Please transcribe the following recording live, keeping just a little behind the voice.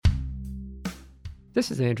This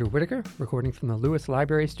is Andrew Whitaker, recording from the Lewis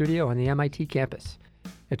Library Studio on the MIT campus.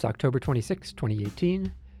 It's October 26,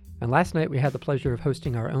 2018, and last night we had the pleasure of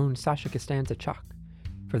hosting our own Sasha Costanza-Chock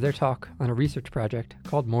for their talk on a research project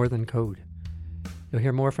called More Than Code. You'll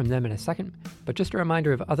hear more from them in a second, but just a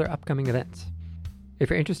reminder of other upcoming events. If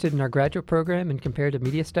you're interested in our graduate program in comparative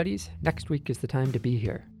media studies, next week is the time to be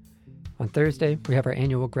here. On Thursday, we have our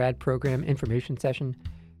annual grad program information session,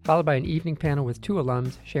 followed by an evening panel with two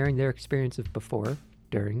alums sharing their experiences before,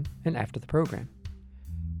 during, and after the program.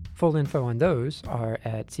 Full info on those are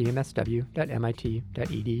at cmsw.mit.edu.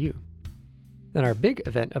 Then our big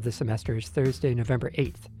event of the semester is Thursday, November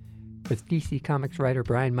 8th, with DC Comics writer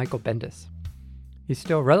Brian Michael Bendis. He's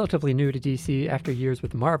still relatively new to DC after years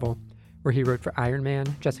with Marvel, where he wrote for Iron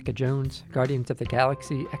Man, Jessica Jones, Guardians of the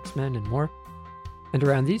Galaxy, X-Men, and more. And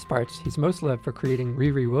around these parts, he's most loved for creating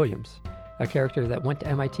Riri Williams, a character that went to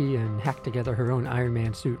MIT and hacked together her own Iron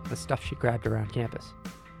Man suit with stuff she grabbed around campus.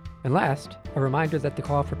 And last, a reminder that the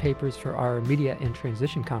call for papers for our Media in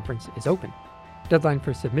Transition conference is open. Deadline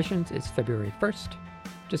for submissions is February 1st.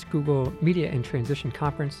 Just Google Media in Transition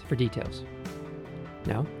Conference for details.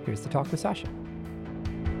 Now, here's the talk with Sasha.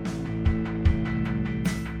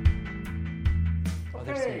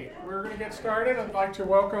 Okay, we're going to get started. I'd like to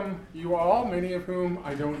welcome you all, many of whom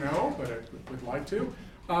I don't know, but I would like to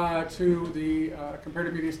the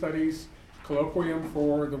Comparative Media Studies Colloquium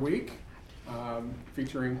for the week,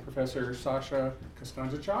 featuring Professor Sasha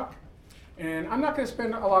Costanza-Chock. And I'm not going to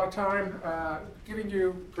spend a lot of time giving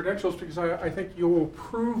you credentials because I think you will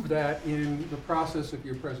prove that in the process of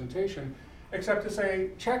your presentation, except to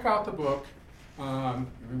say, check out the book. Let me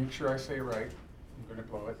make sure I say it right. I'm going to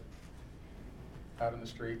blow it. Out in the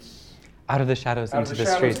streets. Out of the shadows into the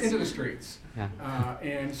streets. Into the streets. Yeah.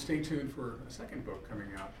 And stay tuned for a second book coming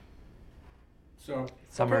out. So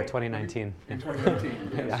Summer 2019. In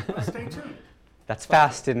 2019, yes. Yeah. Stay tuned. That's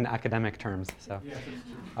fast in academic terms. So, Yes, it's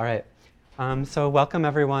true. all right. So welcome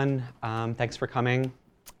everyone. Thanks for coming.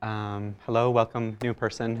 Hello, welcome new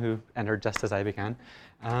person who entered just as I began.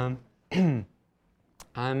 I'm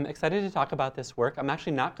excited to talk about this work. I'm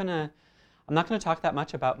actually not going to talk that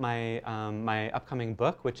much about my my upcoming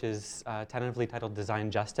book, which is tentatively titled Design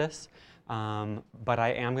Justice. But I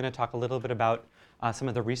am going to talk a little bit about some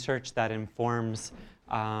of the research that informs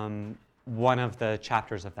one of the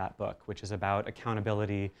chapters of that book, which is about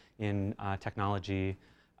accountability in technology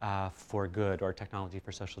for good, or technology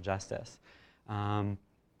for social justice.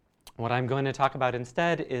 What I'm going to talk about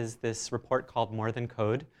instead is this report called More Than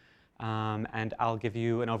Code. And I'll give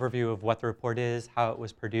you an overview of what the report is, how it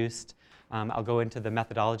was produced. I'll go into the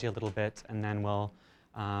methodology a little bit, and then we'll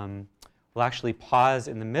actually pause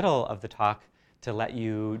in the middle of the talk to let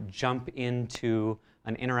you jump into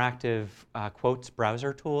an interactive quotes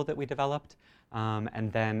browser tool that we developed.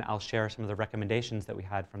 And then I'll share some of the recommendations that we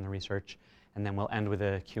had from the research, and then we'll end with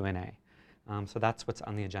a Q&A. So that's what's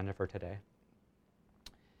on the agenda for today.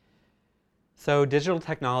 So digital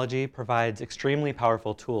technology provides extremely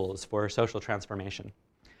powerful tools for social transformation.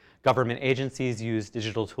 Government agencies use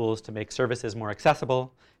digital tools to make services more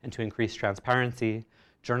accessible and to increase transparency.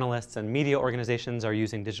 Journalists and media organizations are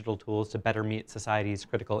using digital tools to better meet society's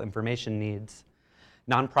critical information needs.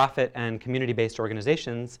 Nonprofit and community-based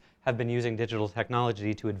organizations have been using digital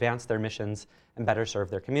technology to advance their missions and better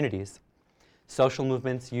serve their communities. Social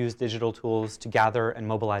movements use digital tools to gather and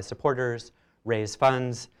mobilize supporters, raise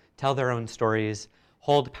funds, tell their own stories,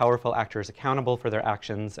 hold powerful actors accountable for their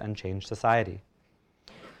actions, and change society.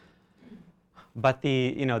 But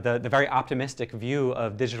the very optimistic view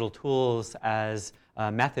of digital tools as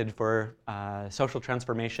a method for social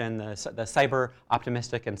transformation, the cyber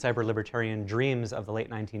optimistic and cyber libertarian dreams of the late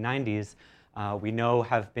 1990s, we know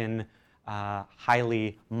have been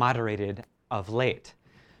highly moderated of late,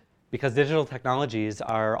 because digital technologies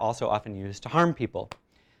are also often used to harm people.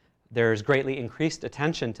 There's greatly increased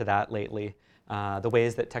attention to that lately, the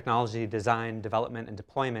ways that technology design, development, and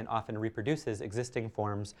deployment often reproduces existing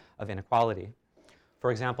forms of inequality. For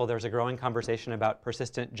example, there's a growing conversation about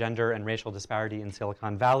persistent gender and racial disparity in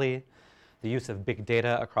Silicon Valley. The use of big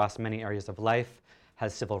data across many areas of life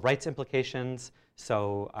has civil rights implications.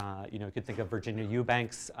 So, you could think of Virginia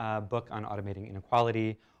Eubank's book on automating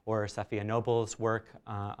inequality, or Safiya Noble's work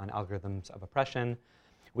on algorithms of oppression.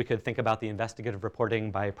 We could think about the investigative reporting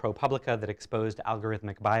by ProPublica that exposed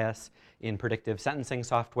algorithmic bias in predictive sentencing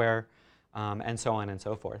software, and so on and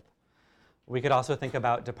so forth. We could also think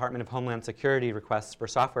about Department of Homeland Security requests for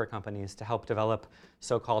software companies to help develop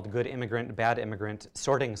so-called good immigrant, bad immigrant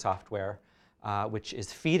sorting software, which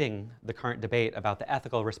is feeding the current debate about the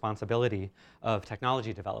ethical responsibility of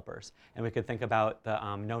technology developers. And we could think about the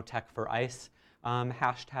No Tech for ICE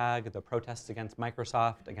hashtag, the protests against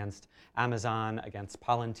Microsoft, against Amazon, against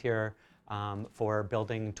Palantir, for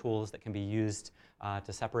building tools that can be used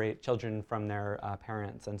to separate children from their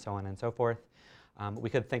parents, and so on and so forth. We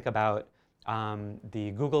could think about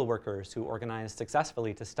the Google workers who organized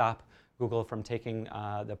successfully to stop Google from taking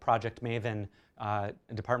the Project Maven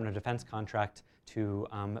Department of Defense contract to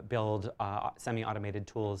build semi-automated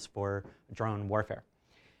tools for drone warfare.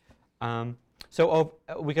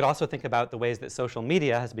 We could also think about the ways that social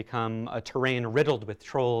media has become a terrain riddled with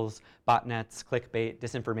trolls, botnets, clickbait,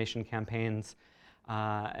 disinformation campaigns.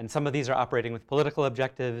 And some of these are operating with political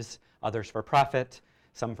objectives, others for profit,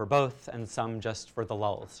 some for both, and some just for the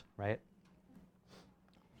lulz, right?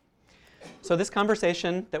 So this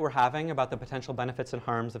conversation that we're having about the potential benefits and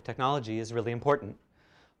harms of technology is really important.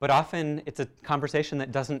 But often it's a conversation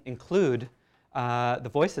that doesn't include the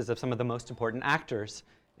voices of some of the most important actors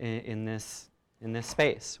in this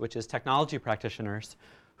space, which is technology practitioners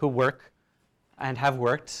who work and have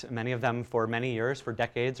worked, many of them for many years, for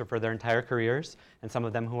decades, or for their entire careers, and some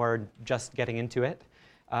of them who are just getting into it,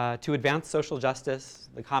 to advance social justice,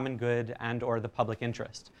 the common good, and or the public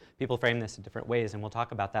interest. People frame this in different ways, and we'll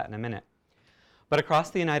talk about that in a minute. But across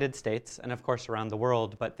the United States, and of course around the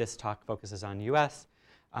world, but this talk focuses on US,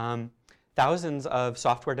 thousands of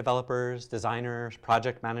software developers, designers,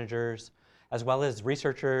 project managers, as well as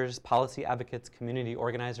researchers, policy advocates, community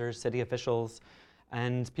organizers, city officials,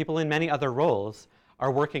 and people in many other roles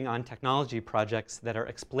are working on technology projects that are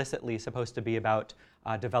explicitly supposed to be about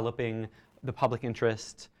developing the public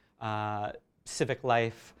interest, civic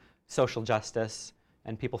life, social justice,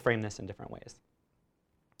 and people frame this in different ways.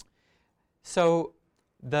 So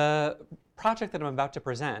the project that I'm about to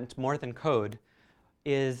present, More Than Code,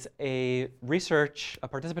 is a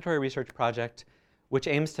participatory research project which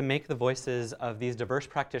aims to make the voices of these diverse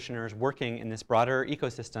practitioners working in this broader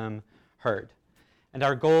ecosystem heard. And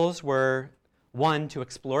our goals were, 1, to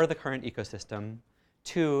explore the current ecosystem,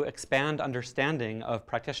 2, expand understanding of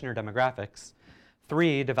practitioner demographics,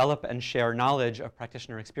 3, develop and share knowledge of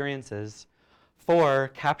practitioner experiences,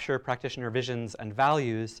 4, capture practitioner visions and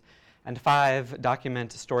values, and 5,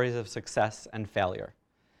 document stories of success and failure.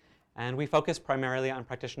 And we focus primarily on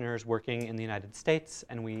practitioners working in the United States,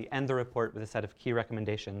 and we end the report with a set of key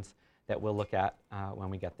recommendations that we'll look at when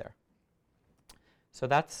we get there. So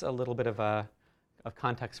that's a little bit of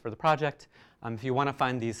context for the project. If you want to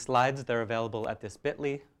find these slides, they're available at this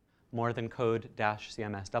bit.ly,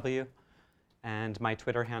 morethancode-CMSW. And my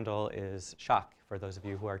Twitter handle is Shock, for those of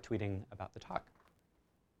you who are tweeting about the talk.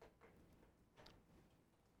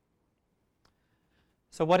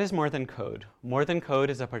 So what is More Than Code? More Than Code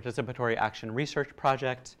is a participatory action research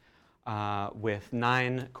project with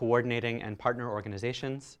 9 coordinating and partner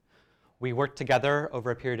organizations. We worked together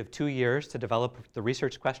over a period of 2 years to develop the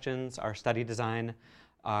research questions, our study design,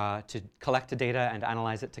 to collect the data and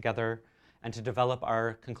analyze it together, and to develop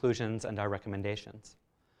our conclusions and our recommendations.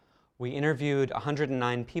 We interviewed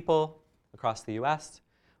 109 people across the US.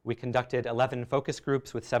 We conducted 11 focus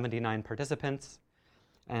groups with 79 participants.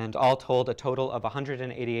 And all told, a total of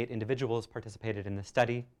 188 individuals participated in the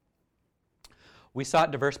study. We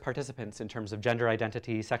sought diverse participants in terms of gender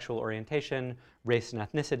identity, sexual orientation, race and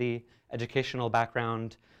ethnicity, educational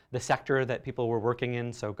background, the sector that people were working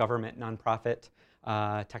in, so government, nonprofit,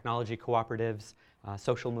 technology cooperatives,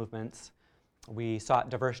 social movements. We sought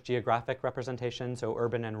diverse geographic representation, so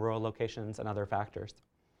urban and rural locations and other factors.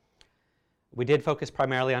 We did focus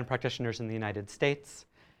primarily on practitioners in the United States.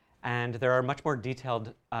 And there are much more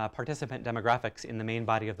detailed participant demographics in the main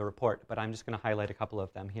body of the report, but I'm just going to highlight a couple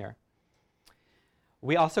of them here.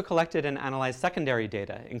 We also collected and analyzed secondary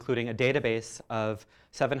data, including a database of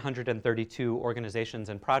 732 organizations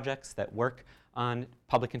and projects that work on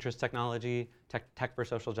public interest technology, tech for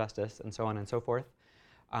social justice, and so on and so forth.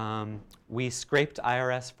 We scraped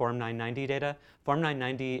IRS Form 990 data. Form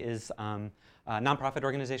 990 is nonprofit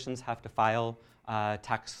organizations have to file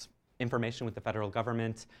tax information with the federal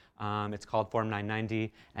government. It's called Form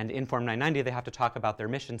 990. And in Form 990, they have to talk about their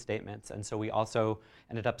mission statements. And so we also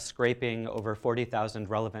ended up scraping over 40,000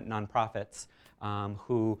 relevant nonprofits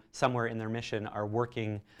who somewhere in their mission are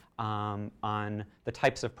working on the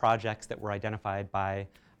types of projects that were identified by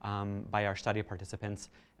our study participants.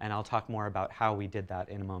 And I'll talk more about how we did that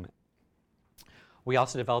in a moment. We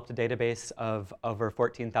also developed a database of over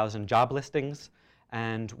 14,000 job listings.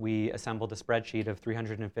 And we assembled a spreadsheet of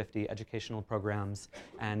 350 educational programs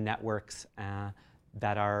and networks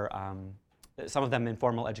that are, some of them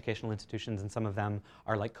informal educational institutions, and some of them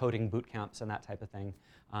are like coding boot camps and that type of thing,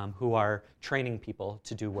 who are training people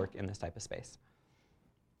to do work in this type of space.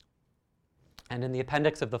 And in the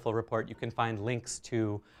appendix of the full report, you can find links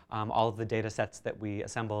to all of the data sets that we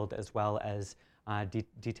assembled, as well as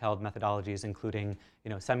detailed methodologies, including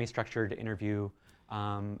semi-structured interview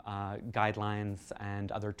guidelines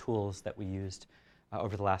and other tools that we used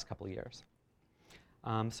over the last couple of years.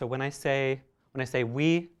 So when I say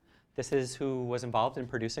we, this is who was involved in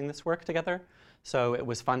producing this work together. So it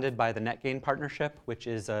was funded by the NetGain Partnership, which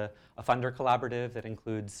is a funder collaborative that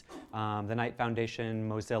includes the Knight Foundation,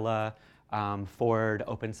 Mozilla, Ford,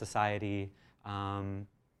 Open Society, and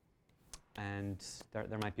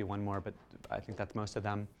there might be one more, but I think that's most of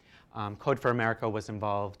them. Code for America was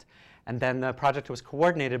involved. And then the project was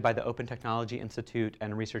coordinated by the Open Technology Institute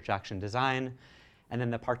and Research Action Design. And then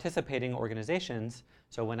the participating organizations,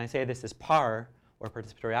 so when I say this is PAR, or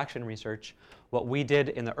Participatory Action Research, what we did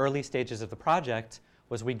in the early stages of the project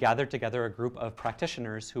was we gathered together a group of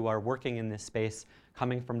practitioners who are working in this space,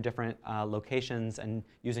 coming from different locations and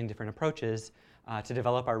using different approaches to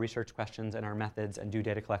develop our research questions and our methods and do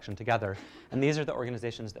data collection together. And these are the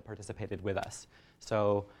organizations that participated with us.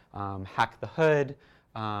 So Hack the Hood,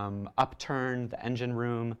 Upturn, the Engine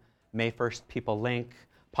Room, May 1st People Link,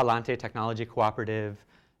 Palante Technology Cooperative,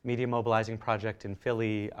 Media Mobilizing Project in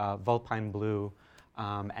Philly, Vulpine Blue,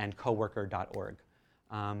 and coworker.org.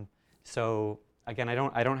 So again,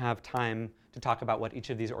 I don't have time to talk about what each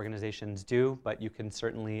of these organizations do, but you can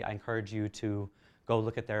certainly, I encourage you to go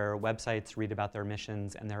look at their websites, read about their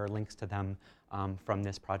missions, and there are links to them from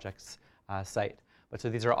this project's site. But so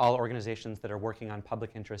these are all organizations that are working on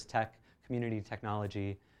public interest tech, community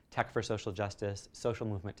technology, tech for social justice, social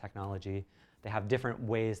movement technology. They have different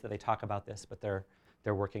ways that they talk about this, but they're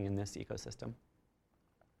working in this ecosystem.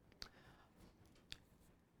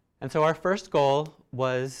 And so our first goal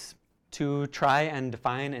was to try and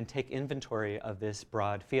define and take inventory of this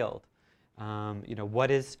broad field.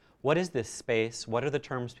 What is this space? What are the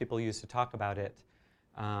terms people use to talk about it?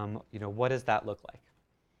 What does that look like?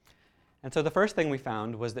 And so the first thing we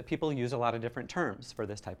found was that people use a lot of different terms for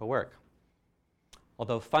this type of work,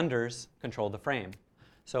 although funders control the frame.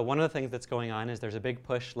 So one of the things that's going on is there's a big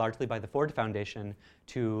push, largely by the Ford Foundation,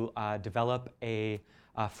 to develop a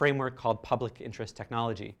framework called public interest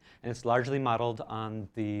technology. And it's largely modeled on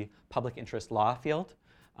the public interest law field.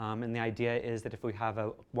 And the idea is that if we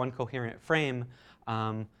have one coherent frame,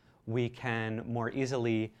 we can more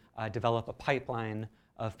easily develop a pipeline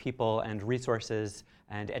of people and resources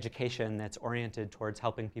and education that's oriented towards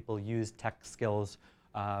helping people use tech skills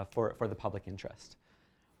for the public interest.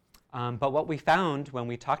 But what we found when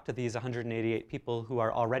we talked to these 188 people who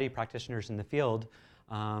are already practitioners in the field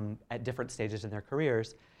at different stages in their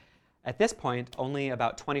careers, at this point, only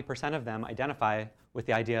about 20% of them identify with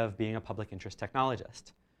the idea of being a public interest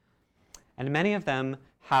technologist. And many of them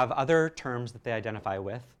have other terms that they identify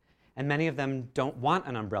with, and many of them don't want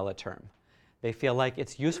an umbrella term. They feel like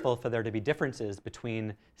it's useful for there to be differences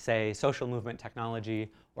between, say, social movement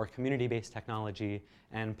technology or community-based technology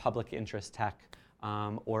and public interest tech,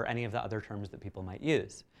 or any of the other terms that people might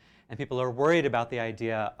use. And people are worried about the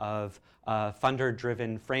idea of a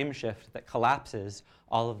funder-driven frame shift that collapses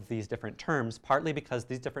all of these different terms, partly because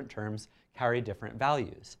these different terms carry different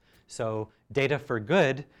values. So data for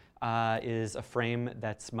good is a frame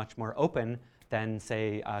that's much more open than,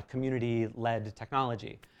 say, community-led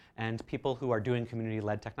technology. And people who are doing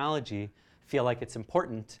community-led technology feel like it's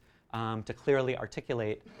important to clearly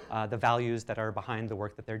articulate the values that are behind the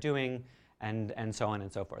work that they're doing, and so on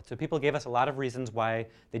and so forth. So people gave us a lot of reasons why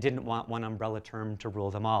they didn't want one umbrella term to rule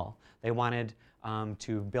them all. They wanted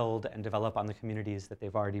to build and develop on the communities that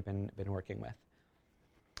they've already been working with.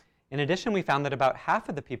 In addition, we found that about half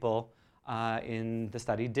of the people in the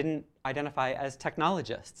study didn't identify as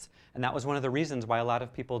technologists. And that was one of the reasons why a lot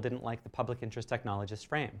of people didn't like the public interest technologist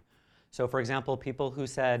frame. So for example, people who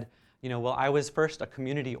said, well, I was first a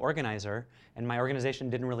community organizer, and my organization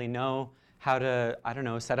didn't really know how to,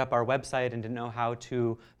 set up our website, and didn't know how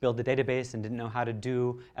to build a database, and didn't know how to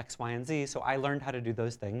do X, Y, and Z. So I learned how to do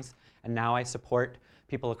those things. And now I support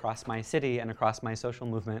people across my city and across my social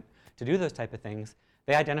movement to do those type of things.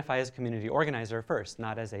 They identify as a community organizer first,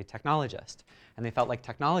 not as a technologist. And they felt like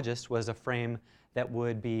technologist was a frame that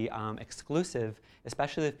would be exclusive,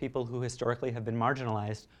 especially with people who historically have been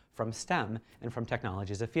marginalized from STEM and from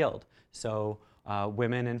technology as a field. So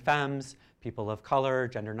women and femmes, people of color,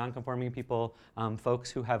 gender nonconforming people, folks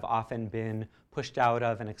who have often been pushed out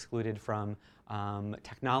of and excluded from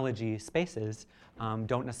technology spaces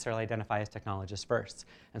don't necessarily identify as technologists first.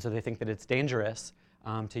 And so they think that it's dangerous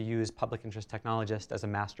to use public interest technologist as a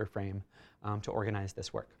master frame to organize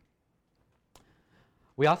this work.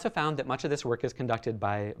 We also found that much of this work is conducted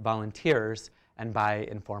by volunteers and by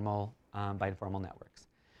informal networks.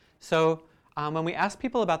 So When we asked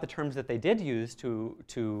people about the terms that they did use to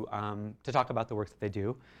talk about the work that they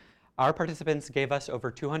do, our participants gave us over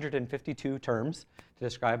 252 terms to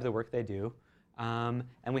describe the work they do. And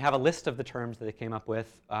we have a list of the terms that they came up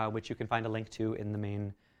with, which you can find a link to in the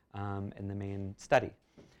main study.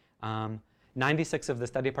 96 of the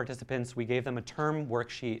study participants, we gave them a term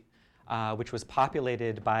worksheet, which was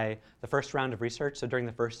populated by the first round of research. So during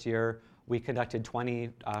the first year, we conducted 20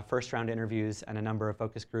 first-round interviews and a number of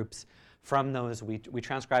focus groups. From those, we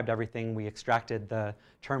transcribed everything. We extracted the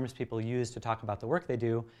terms people use to talk about the work they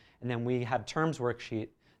do. And then we had a terms worksheet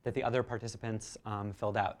that the other participants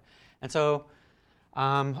filled out. And so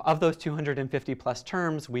of those 250 plus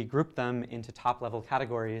terms, we grouped them into top-level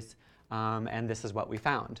categories. And this is what we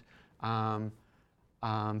found.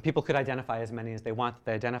 People could identify as many as they want that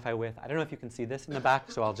they identify with. I don't know if you can see this in the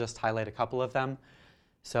back, so I'll just highlight a couple of them.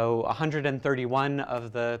 So 131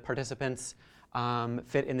 of the participants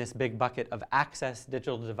fit in this big bucket of access,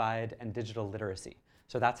 digital divide, and digital literacy.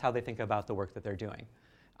 So that's how they think about the work that they're doing.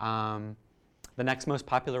 The next most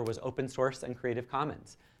popular was open source and Creative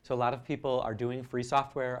Commons. So a lot of people are doing free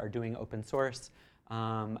software, are doing open source,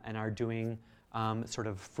 and are doing sort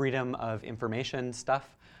of freedom of information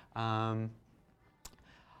stuff. The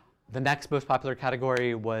next most popular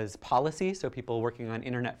category was policy, so people working on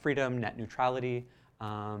internet freedom, net neutrality,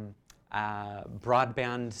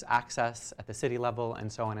 broadband access at the city level,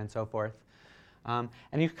 and so on and so forth. And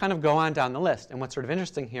you kind of go on down the list. And what's sort of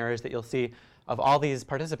interesting here is that you'll see of all these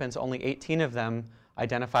participants, only 18 of them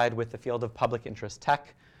identified with the field of public interest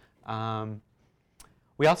tech.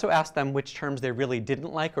 We also asked them which terms they really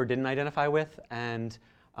didn't like or didn't identify with. And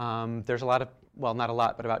there's a lot of, well, not a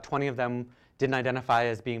lot, but about 20 of them didn't identify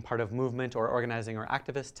as being part of movement or organizing or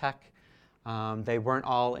activist tech. They weren't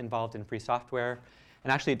all involved in free software.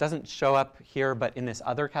 And actually, it doesn't show up here, but in this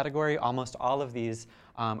other category, almost all of these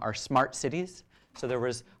are smart cities. So there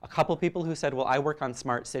was a couple people who said, well, I work on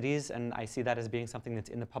smart cities, and I see that as being something that's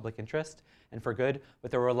in the public interest and for good.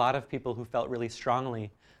 But there were a lot of people who felt really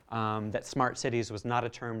strongly that smart cities was not a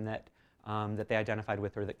term that, that they identified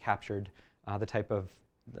with or that captured the type of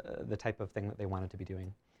thing that they wanted to be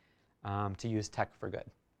doing, to use tech for good.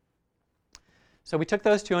 So we took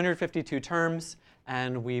those 252 terms,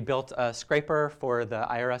 and we built a scraper for the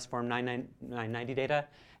IRS Form 990 data.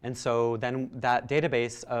 And so then that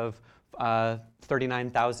database of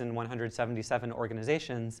 39,177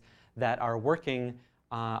 organizations that are working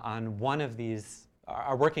on one of these,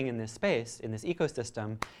 are working in this space, in this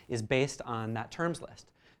ecosystem, is based on that terms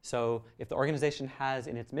list. So if the organization has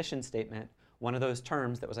in its mission statement one of those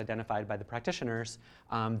terms that was identified by the practitioners,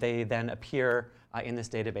 they then appear in this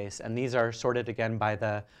database. And these are sorted again by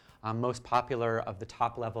the most popular of the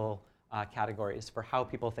top level categories for how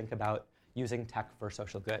people think about using tech for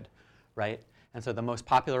social good, right? And so the most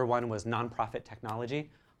popular one was nonprofit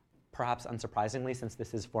technology, perhaps unsurprisingly, since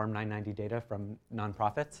this is Form 990 data from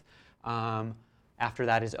nonprofits. After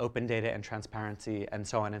that is open data and transparency, and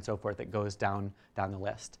so on and so forth. That goes down the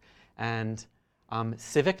list. And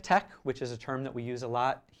civic tech, which is a term that we use a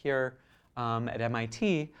lot here at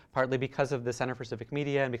MIT, partly because of the Center for Civic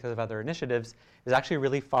Media and because of other initiatives, is actually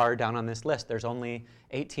really far down on this list. There's only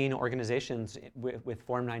 18 organizations with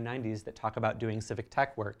Form 990s that talk about doing civic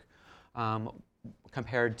tech work,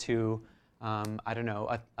 compared to, I don't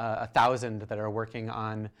know, 1,000 that are working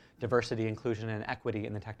on diversity, inclusion, and equity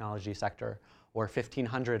in the technology sector, or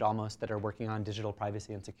 1,500 almost that are working on digital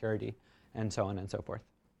privacy and security, and so on and so forth.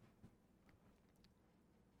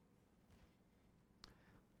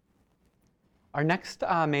 Our next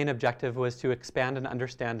main objective was to expand an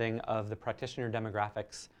understanding of the practitioner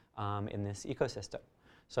demographics in this ecosystem.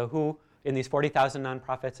 So who, in these 40,000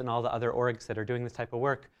 nonprofits and all the other orgs that are doing this type of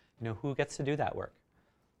work, you know, who gets to do that work?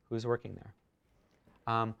 Who's working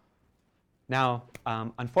there? Now,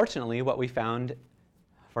 unfortunately, what we found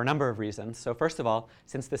for a number of reasons. So first of all,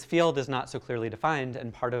 since this field is not so clearly defined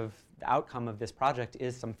and part of the outcome of this project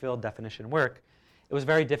is some field definition work, it was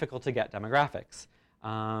very difficult to get demographics.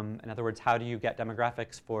 In other words, how do you get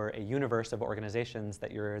demographics for a universe of organizations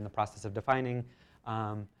that you're in the process of defining?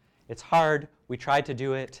 It's hard. We tried to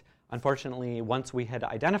do it. Unfortunately, once we had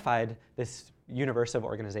identified this universe of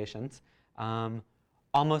organizations,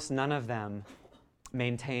 almost none of them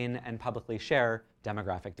maintain and publicly share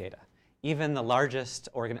demographic data. Even the largest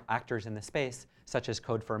actors in the space, such as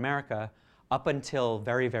Code for America, up until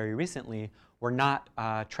very, very recently, were not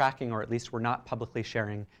tracking, or at least were not publicly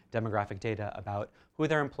sharing demographic data about who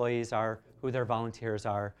their employees are, who their volunteers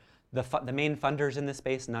are. The main funders in this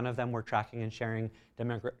space, none of them were tracking and sharing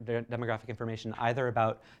demographic information either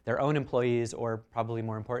about their own employees or, probably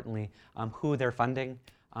more importantly, who they're funding.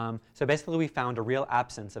 So basically, we found a real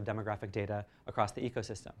absence of demographic data across the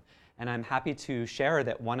ecosystem. And I'm happy to share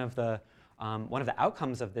that one of the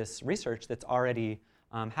outcomes of this research that's already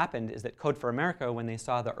happened is that Code for America, when they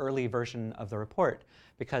saw the early version of the report,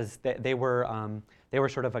 because they were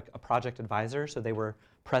sort of a project advisor, so they were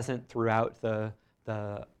present throughout the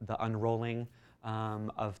unrolling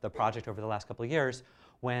of the project over the last couple of years.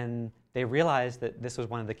 When they realized that this was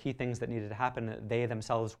one of the key things that needed to happen, that they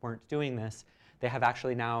themselves weren't doing this, they have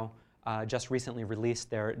actually now just recently released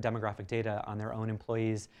their demographic data on their own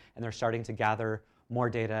employees, and they're starting to gather more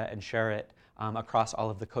data and share it across all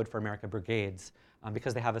of the Code for America brigades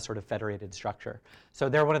because they have a sort of federated structure. So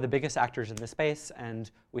they're one of the biggest actors in this space,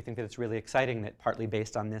 and we think that it's really exciting that partly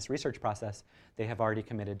based on this research process, they have already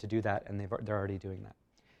committed to do that, and they're already doing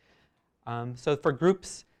that. So for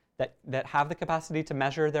groups that have the capacity to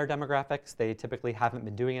measure their demographics, they typically haven't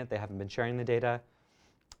been doing it, they haven't been sharing the data.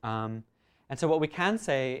 And so what we can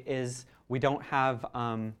say is we don't have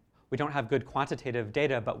good quantitative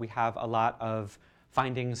data, but we have a lot of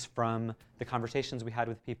findings from the conversations we had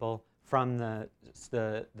with people, from the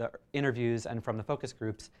interviews, and from the focus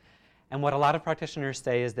groups. And what a lot of practitioners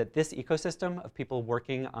say is that this ecosystem of people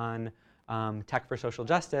working on tech for social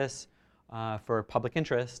justice, for public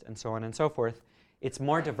interest, and so on and so forth, it's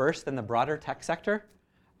more diverse than the broader tech sector,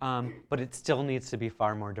 but it still needs to be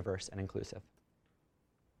far more diverse and inclusive.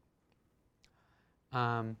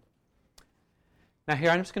 Now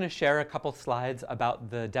here I'm just going to share a couple slides about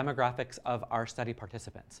the demographics of our study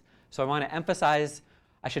participants. So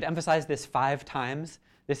I should emphasize this 5 times.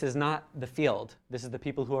 This is not the field. This is the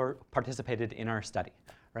people who are participated in our study,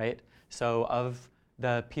 right? So of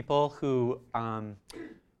the people who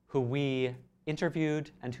we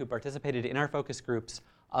interviewed and who participated in our focus groups,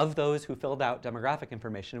 of those who filled out demographic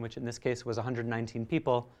information, which in this case was 119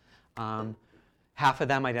 people, half of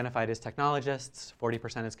them identified as technologists,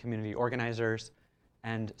 40% as community organizers,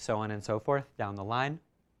 and so on and so forth down the line.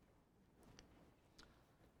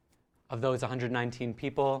 Of those 119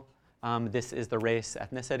 people, this is the race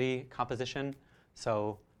ethnicity composition.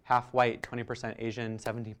 So half white, 20% Asian,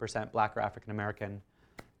 17% Black or African American,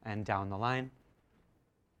 and down the line.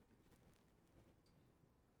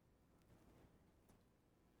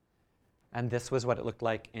 And this was what it looked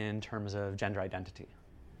like in terms of gender identity.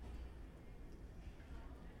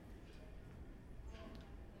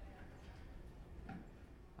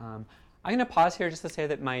 I'm going to pause here just to say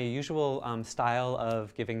that my usual style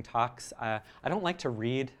of giving talks, I don't like to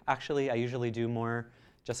read, actually. I usually do more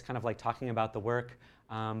just kind of like talking about the work.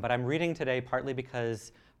 But I'm reading today partly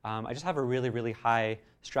because I just have a really, really high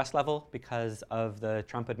stress level because of the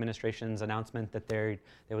Trump administration's announcement that they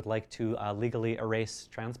would like to legally erase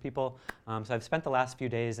trans people. So I've spent the last few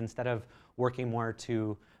days, instead of working more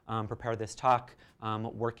to prepare this talk,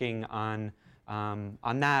 working on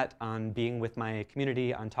that, on being with my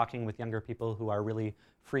community, on talking with younger people who are really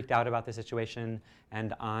freaked out about the situation,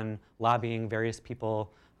 and on lobbying various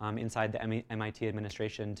people inside the MIT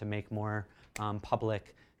administration to make more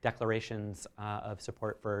public declarations of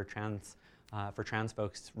support for trans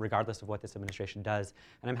folks, regardless of what this administration does.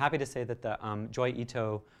 And I'm happy to say that the Joy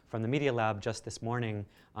Ito from the Media Lab just this morning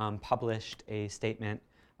published a statement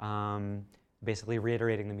basically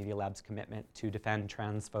reiterating the Media Lab's commitment to defend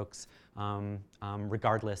trans folks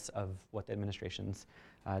regardless of what the administration's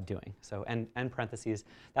doing. So, and parentheses,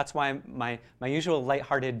 that's why my usual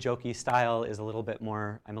lighthearted, jokey style is a little bit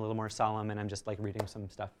more, I'm a little more solemn, and I'm just like reading some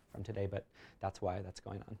stuff from today, but that's why that's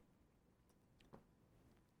going on.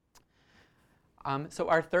 So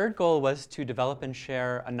our third goal was to develop and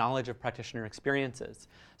share a knowledge of practitioner experiences.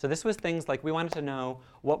 So this was things like we wanted to know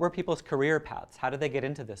what were people's career paths, how did they get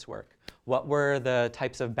into this work, what were the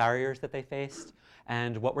types of barriers that they faced,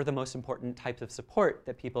 and what were the most important types of support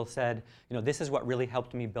that people said, you know, this is what really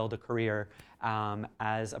helped me build a career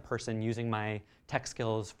as a person using my tech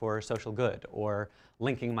skills for social good, or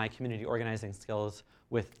linking my community organizing skills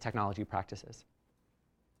with technology practices.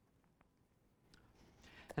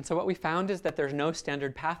 And so what we found is that there's no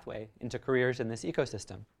standard pathway into careers in this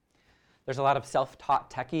ecosystem. There's a lot of self-taught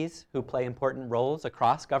techies who play important roles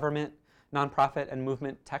across government, nonprofit, and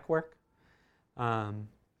movement tech work. And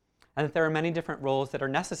that there are many different roles that are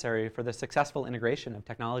necessary for the successful integration of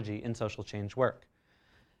technology in social change work.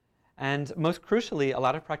 And most crucially, a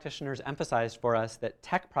lot of practitioners emphasized for us that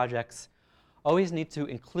tech projects always need to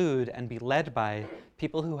include and be led by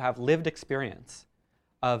people who have lived experience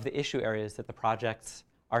of the issue areas that the projects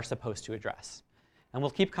are supposed to address. And we'll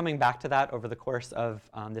keep coming back to that over the course of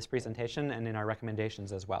this presentation and in our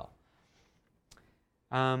recommendations as well.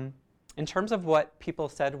 In terms of what people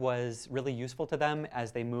said was really useful to them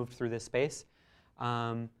as they moved through this space,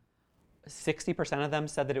 60% of them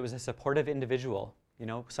said that it was a supportive individual. You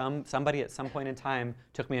know, somebody at some point in time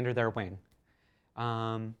took me under their wing.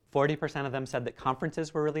 40% of them said that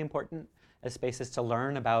conferences were really important as spaces to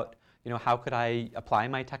learn about, you know, how could I apply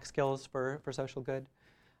my tech skills for social good.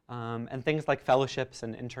 And things like fellowships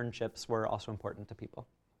and internships were also important to people.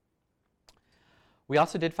 We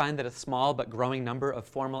also did find that a small but growing number of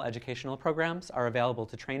formal educational programs are available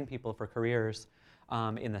to train people for careers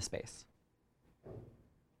in the space.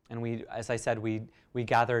 And we, as I said, we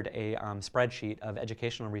gathered a spreadsheet of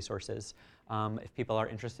educational resources if people are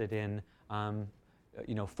interested in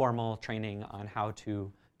you know, formal training on how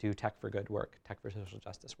to do tech for good work, tech for social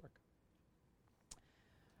justice work.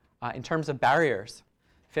 In terms of barriers,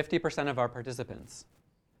 50% of our participants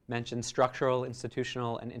mentioned structural,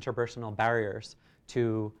 institutional, and interpersonal barriers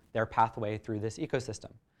to their pathway through this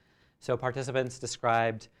ecosystem. So participants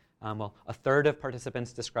described, well, a third of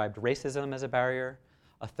participants described racism as a barrier,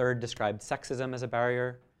 a third described sexism as a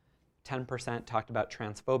barrier, 10% talked about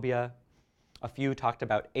transphobia, a few talked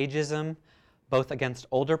about ageism, both against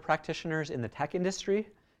older practitioners in the tech industry,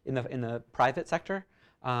 in the private sector,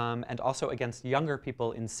 and also against younger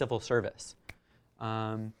people in civil service.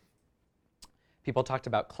 People talked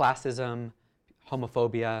about classism,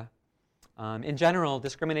 homophobia. In general,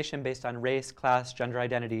 discrimination based on race, class, gender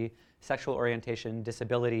identity, sexual orientation,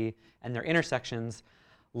 disability, and their intersections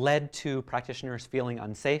led to practitioners feeling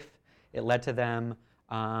unsafe. It led to them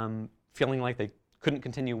feeling like they couldn't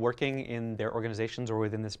continue working in their organizations or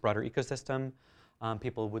within this broader ecosystem.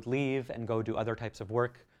 People would leave and go do other types of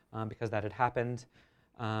work because that had happened.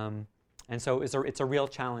 And so it's a real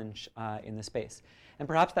challenge in the space. And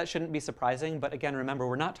perhaps that shouldn't be surprising, but again, remember,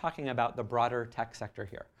 we're not talking about the broader tech sector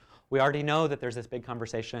here. We already know that there's this big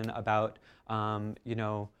conversation about you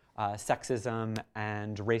know, sexism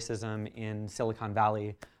and racism in Silicon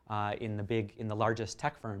Valley, in the largest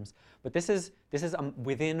tech firms. But this is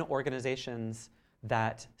within organizations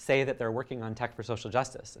that say that they're working on tech for social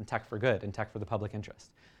justice and tech for good and tech for the public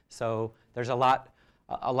interest. So there's a lot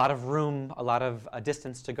of room, a lot of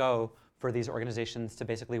distance to go for these organizations to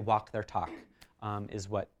basically walk their talk, is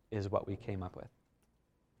what we came up with.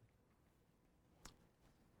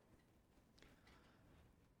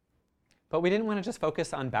 But we didn't want to just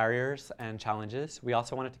focus on barriers and challenges. We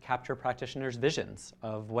also wanted to capture practitioners' visions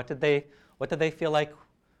of what did they feel like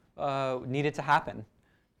needed to happen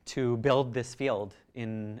to build this field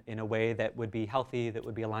in a way that would be healthy, that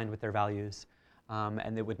would be aligned with their values,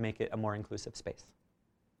 and that would make it a more inclusive space.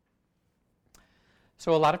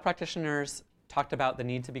 So a lot of practitioners talked about the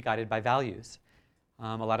need to be guided by values.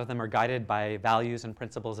 A lot of them are guided by values and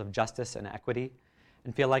principles of justice and equity,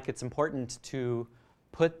 and feel like it's important to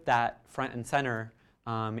put that front and center,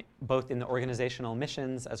 both in the organizational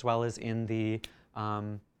missions as well as in the,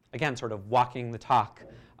 again, sort of walking the talk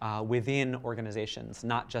within organizations,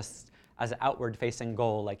 not just as an outward-facing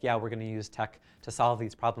goal, like, yeah, we're going to use tech to solve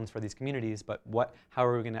these problems for these communities, but how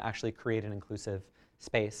are we going to actually create an inclusive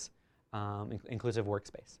space, inclusive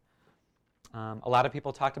workspace? A lot of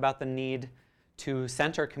people talked about the need to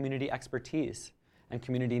center community expertise and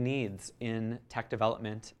community needs in tech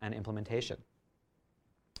development and implementation.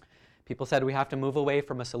 People said we have to move away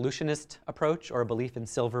from a solutionist approach or a belief in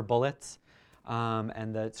silver bullets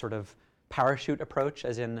and the sort of parachute approach,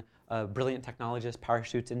 as in a brilliant technologist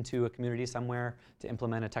parachutes into a community somewhere to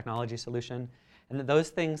implement a technology solution. And that those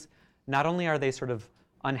things, not only are they sort of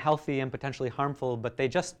unhealthy and potentially harmful, but they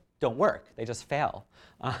just don't work. They just fail.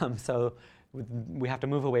 So we have to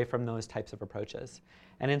move away from those types of approaches.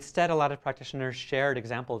 And instead, a lot of practitioners shared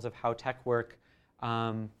examples of how tech work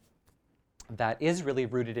that is really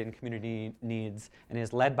rooted in community needs and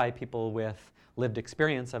is led by people with lived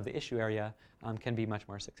experience of the issue area can be much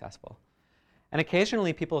more successful. And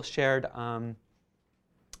occasionally people shared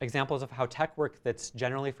examples of how tech work that's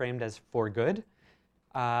generally framed as for good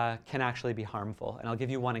can actually be harmful. And I'll give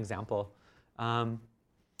you one example.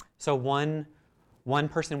 So one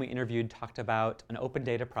person we interviewed talked about an open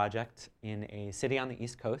data project in a city on the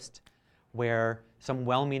East Coast where some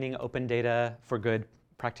well-meaning open data for good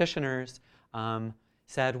practitioners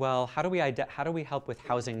said, well, how do we help with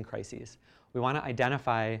housing crises? We want to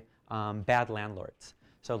identify bad landlords.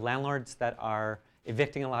 So landlords that are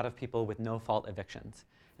evicting a lot of people with no-fault evictions.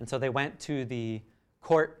 And so they went to the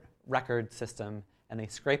court record system and they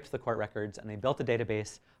scraped the court records and they built a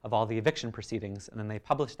database of all the eviction proceedings, and then they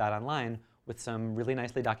published that online with some really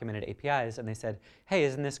nicely documented APIs, and they said, hey,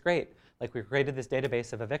 isn't this great? Like, we created this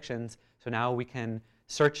database of evictions, so now we can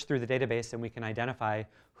search through the database and we can identify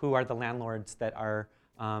who are the landlords that are,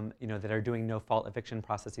 that are doing no-fault eviction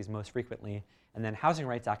processes most frequently, and then housing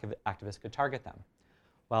rights activists could target them.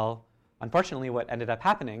 Well, unfortunately, what ended up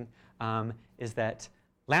happening is that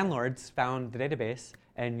landlords found the database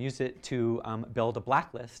and used it to build a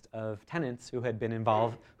blacklist of tenants who had been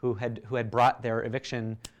involved, who had brought their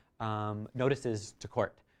eviction notices to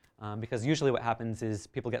court. Because usually what happens is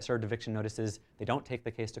people get served eviction notices, they don't take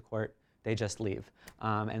the case to court, they just leave.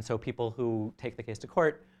 And so people who take the case to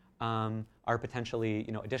court are potentially,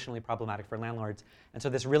 additionally problematic for landlords. And so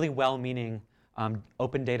this really well-meaning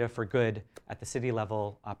open data for good at the city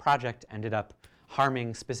level project ended up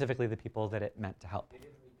harming specifically the people that it meant to help. They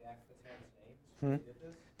didn't redact the tenants' names when they did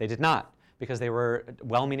this? They did not, because they were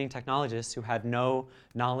well-meaning technologists who had no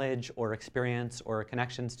knowledge or experience or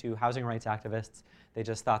connections to housing rights activists. They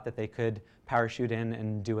just thought that they could parachute in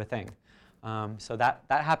and do a thing. So that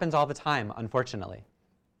happens all the time, unfortunately.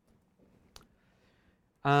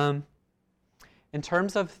 In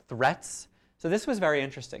terms of threats, so this was very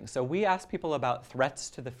interesting. So we asked people about threats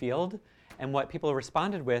to the field, and what people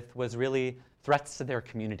responded with was really threats to their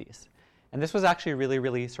communities. And this was actually really,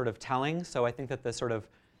 really sort of telling. So I think that the sort of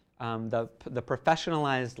the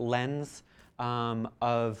professionalized lens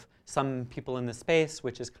of some people in the space,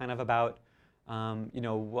 which is kind of about,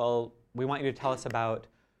 well, we want you to tell us about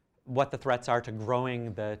what the threats are to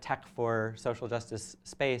growing the tech for social justice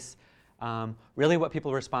space. Really what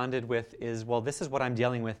people responded with is, well, this is what I'm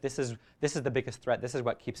dealing with. This is the biggest threat. This is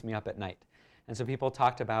what keeps me up at night. And so people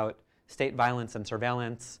talked about state violence and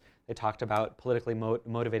surveillance. They talked about politically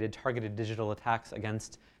motivated targeted digital attacks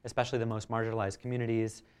against especially the most marginalized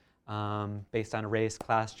communities based on race,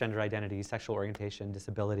 class, gender identity, sexual orientation,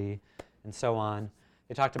 disability, and so on.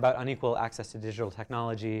 They talked about unequal access to digital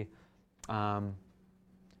technology,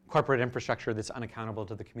 corporate infrastructure that's unaccountable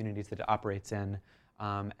to the communities that it operates in,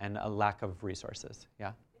 and a lack of resources. Yeah?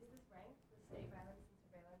 Is this ranked, the state violence and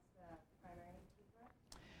surveillance, the primary key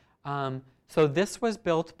threat? So this was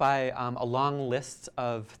built by a long list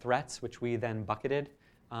of threats, which we then bucketed,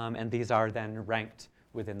 and these are then ranked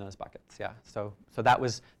within those buckets. Yeah. So that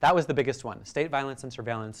was the biggest one. State violence and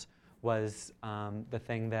surveillance was the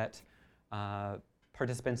thing that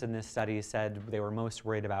participants in this study said they were most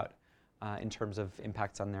worried about in terms of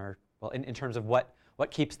impacts on their, well, in terms of what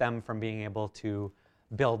keeps them from being able to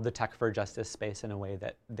build the tech for justice space in a way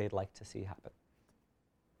that they'd like to see happen.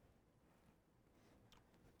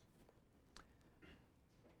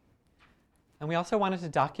 And we also wanted to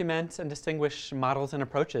document and distinguish models and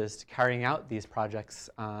approaches to carrying out these projects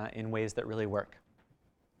in ways that really work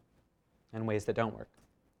and ways that don't work.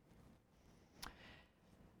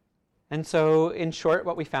 And so in short,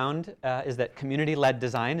 what we found is that community-led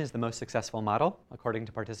design is the most successful model, according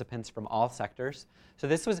to participants from all sectors. So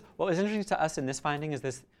this was, what was interesting to us in this finding is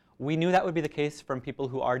this, we knew that would be the case from people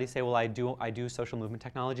who already say, well, I do social movement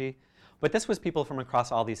technology. But this was people from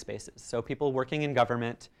across all these spaces. So people working in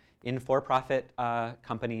government, in for-profit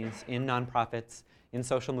companies, in nonprofits, in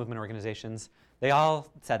social movement organizations. They all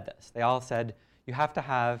said this. They all said, you have to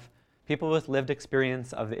have people with lived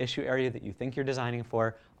experience of the issue area that you think you're designing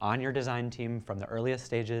for on your design team from the earliest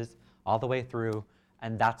stages all the way through,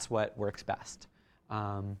 and that's what works best.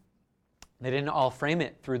 They didn't all frame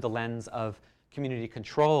it through the lens of community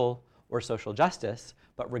control or social justice,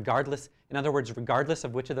 but regardless, in other words, regardless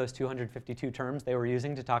of which of those 252 terms they were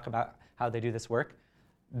using to talk about how they do this work,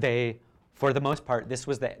 they, for the most part, this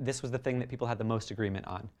was the thing that people had the most agreement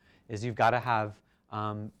on, is you've got to have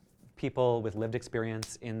people with lived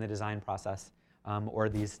experience in the design process, or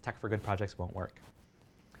these tech for good projects won't work.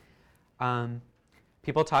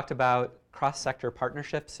 People talked about cross-sector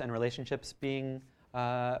partnerships and relationships being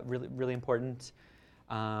really, really important.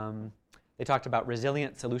 They talked about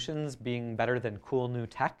resilient solutions being better than cool new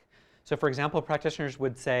tech. So for example, practitioners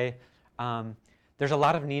would say, there's a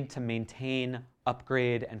lot of need to maintain,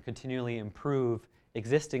 upgrade, and continually improve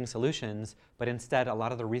existing solutions, but instead a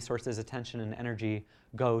lot of the resources, attention, and energy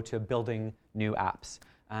go to building new apps.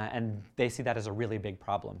 And they see that as a really big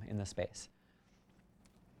problem in the space.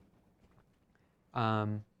 A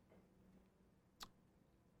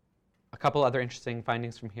couple other interesting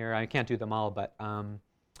findings from here. I can't do them all, but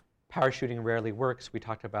parachuting rarely works. We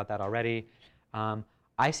talked about that already.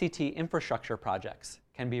 ICT infrastructure projects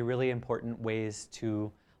can be really important ways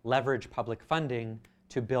to leverage public funding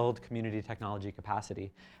to build community technology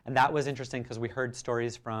capacity. And that was interesting because we heard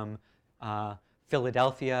stories from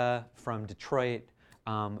Philadelphia, from Detroit,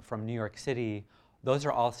 from New York City. Those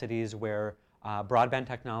are all cities where Broadband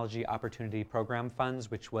Technology Opportunity Program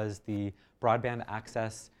funds, which was the broadband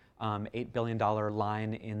access $8 billion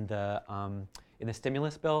line in the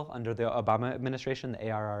stimulus bill under the Obama administration,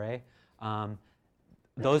 the ARRA.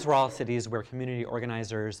 Those were all cities where community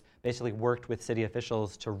organizers basically worked with city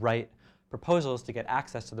officials to write proposals to get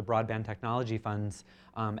access to the broadband technology funds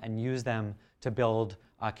and use them to build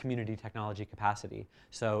community technology capacity.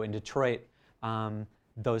 So in Detroit,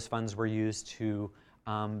 those funds were used to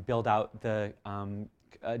build out the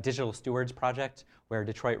Digital Stewards Project, where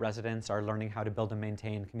Detroit residents are learning how to build and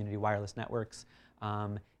maintain community wireless networks.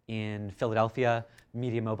 In Philadelphia,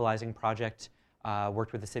 Media Mobilizing Project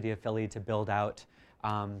worked with the city of Philly to build out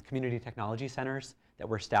community technology centers that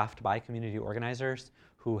were staffed by community organizers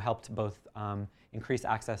who helped both increase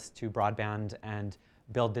access to broadband and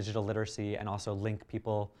build digital literacy and also link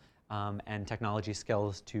people and technology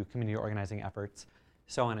skills to community organizing efforts,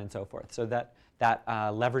 so on and so forth. So that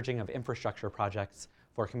leveraging of infrastructure projects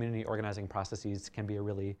for community organizing processes can be a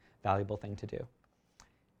really valuable thing to do.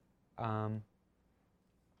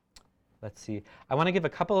 Let's see. I want to give a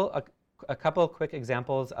couple quick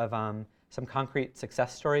examples of some concrete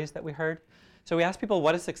success stories that we heard. So we asked people,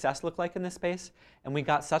 what does success look like in this space? And we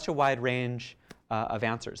got such a wide range of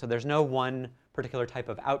answers. So there's no one particular type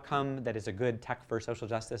of outcome that is a good tech for social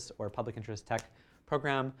justice or public interest tech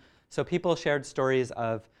program. So people shared stories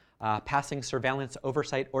of passing surveillance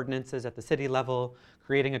oversight ordinances at the city level,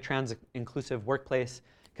 creating a trans-inclusive workplace,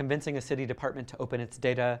 convincing a city department to open its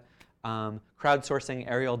data, crowdsourcing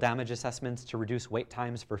aerial damage assessments to reduce wait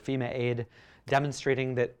times for FEMA aid,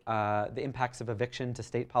 demonstrating that the impacts of eviction to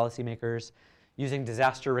state policymakers, using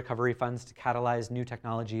disaster recovery funds to catalyze new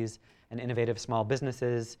technologies and innovative small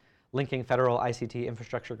businesses, linking federal ICT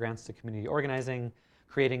infrastructure grants to community organizing,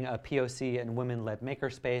 creating a POC and women-led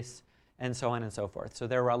makerspace, and so on and so forth. So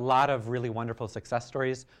there were a lot of really wonderful success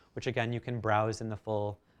stories, which again you can browse in the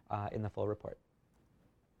full report.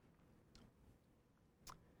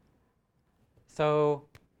 So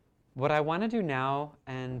what I want to do now,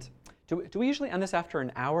 and do we usually end this after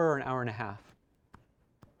an hour or an hour and a half?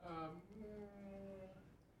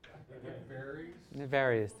 It varies. It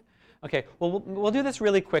varies. Okay, well, we'll do this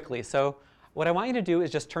really quickly. So what I want you to do is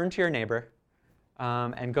just turn to your neighbor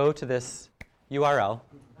and go to this URL.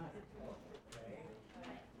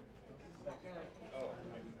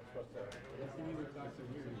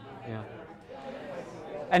 Yeah.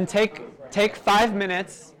 And take 5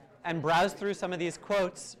 minutes and browse through some of these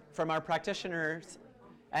quotes from our practitioners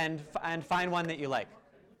and find one that you like.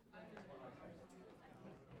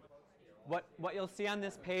 What you'll see on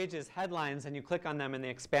this page is headlines, and you click on them and they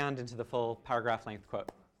expand into the full paragraph length quote.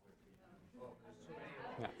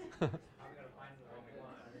 Yeah.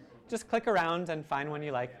 Just click around and find one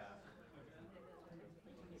you like.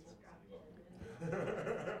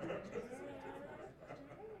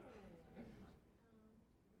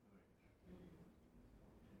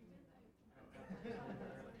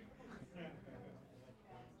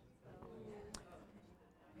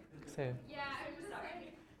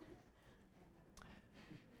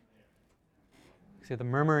 So the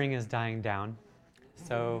murmuring is dying down.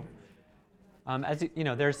 So as you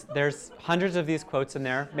know, there's hundreds of these quotes in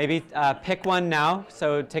there. Maybe pick one now.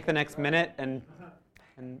 So take the next minute and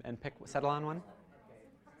settle on one.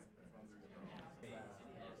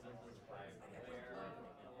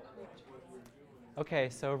 Okay,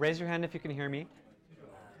 so raise your hand if you can hear me.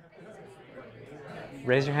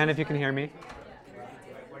 Raise your hand if you can hear me.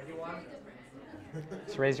 What do you want?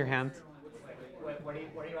 Just raise your hand. What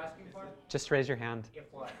are you asking for? Just raise your hand. If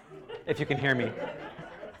what? If you can hear me.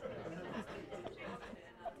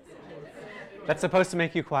 That's supposed to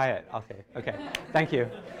make you quiet. Okay, thank you.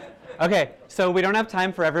 Okay, so we don't have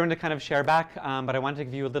time for everyone to kind of share back, but I wanted to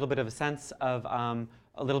give you a little bit of a sense of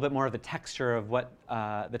a little bit more of the texture of what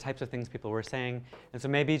the types of things people were saying. And so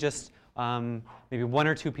maybe just maybe one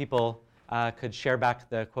or two people could share back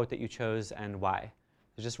the quote that you chose and why.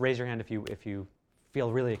 So just raise your hand if you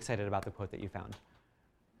feel really excited about the quote that you found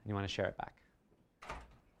and you want to share it back.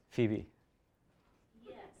 Phoebe.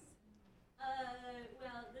 Yes.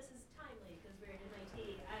 Well, this is timely because we're at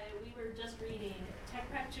MIT. We were just reading, tech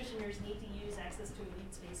practitioners need to use access to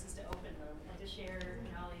elite spaces to open them and to share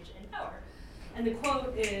knowledge and power. And the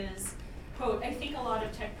quote is, quote, I think a lot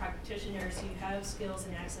of tech practitioners who have skills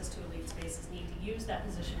and access to elite spaces need to use that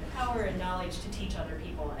position of power and knowledge to teach other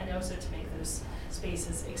people and also to make those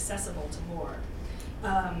spaces accessible to more.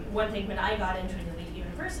 One thing, when I got into an elite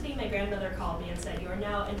university, my grandmother called me and said, you are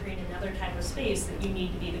now entering another type of space that you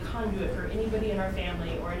need to be the conduit for anybody in our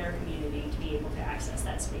family or in our community to be able to access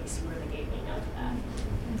that space. You are the gateway now to that.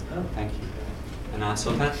 Oh, thank you. And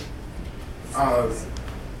Sultan?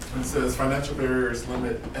 It says financial barriers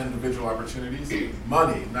limit individual opportunities.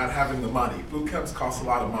 Money, not having the money. Boot camps cost a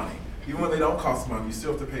lot of money. Even when they don't cost money, you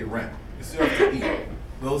still have to pay rent. You still have to eat.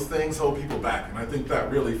 Those things hold people back. And I think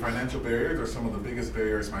that really financial barriers are some of the biggest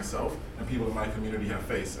barriers myself and people in my community have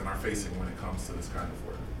faced and are facing when it comes to this kind of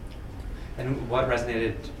work. And what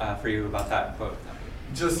resonated for you about that quote?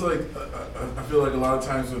 Just like I feel like a lot of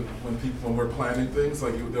times when we're planning things,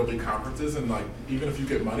 like there'll be conferences, and like even if you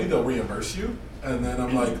get money, they'll reimburse you, and then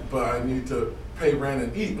I'm like, but I need to pay rent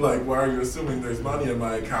and eat. Like, why are you assuming there's money in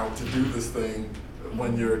my account to do this thing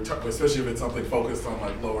when you're, especially if it's something focused on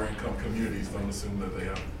like lower income communities? Don't assume that they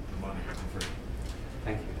have the money for free.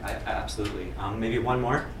 Thank you. I absolutely. Maybe one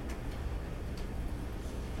more.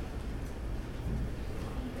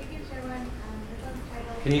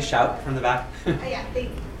 Can you shout from the back? Yeah,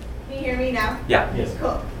 thanks. Can you hear me now? Yeah. Yes.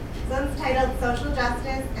 Cool. This one's titled Social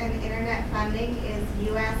Justice and Internet Funding is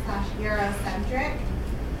US/Eurocentric.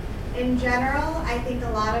 In general, I think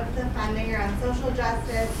a lot of the funding around social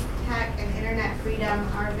justice, tech, and internet freedom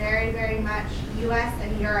are very, very much US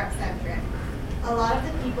and Europe centric. A lot of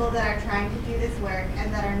the people that are trying to do this work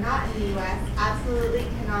and that are not in the US absolutely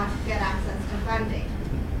cannot get access to funding.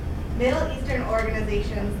 Middle Eastern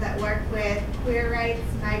organizations that work with queer rights,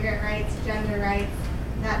 migrant rights, gender rights,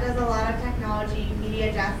 that does a lot of technology,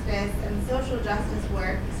 media justice, and social justice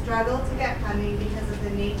work struggle to get funding because of the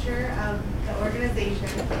nature of the organization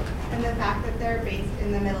and the fact that they're based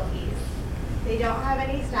in the Middle East. They don't have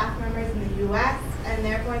any staff members in the US, and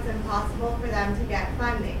therefore it's impossible for them to get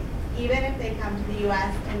funding. Even if they come to the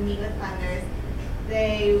US and meet with funders,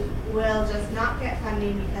 they will just not get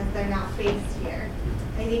funding because they're not based here.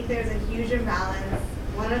 I think there's a huge imbalance.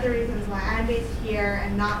 One of the reasons why I'm based here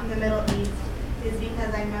and not in the Middle East is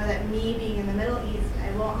because I know that me being in the Middle East,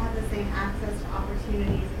 I won't have the same access to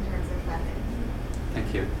opportunities in terms of funding.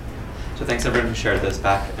 Thank you. So thanks everyone who shared those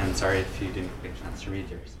back, and sorry if you didn't get a chance to read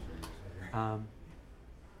yours.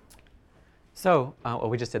 Well,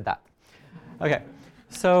 we just did that. Okay,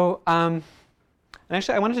 so, and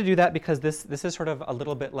actually I wanted to do that because this is sort of a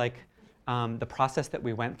little bit like the process that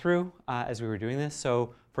we went through as we were doing this.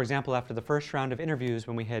 So, for example, after the first round of interviews,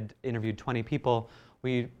 when we had interviewed 20 people,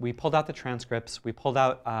 we pulled out the transcripts. We pulled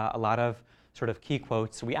out a lot of sort of key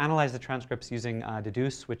quotes. We analyzed the transcripts using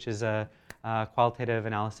Deduce, which is a qualitative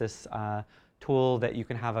analysis tool that you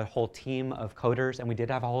can have a whole team of coders, and we did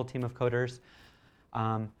have a whole team of coders.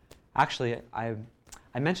 Actually, I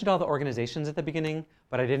mentioned all the organizations at the beginning,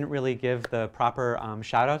 but I didn't really give the proper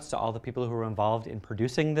shout outs to all the people who were involved in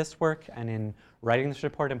producing this work and in writing this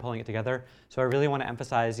report and pulling it together. So I really want to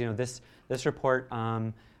emphasize, this report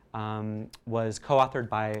was co-authored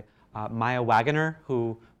by Maya Wagoner,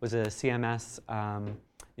 who was a CMS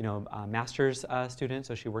master's student,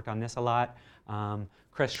 so she worked on this a lot.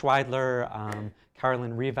 Chris Schweidler,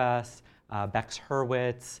 Carolyn Rivas, Bex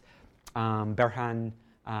Hurwitz, Berhan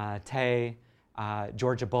Tay,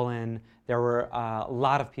 Georgia Bullen. There were a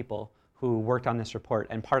lot of people who worked on this report,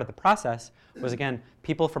 and part of the process was, again,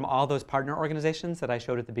 people from all those partner organizations that I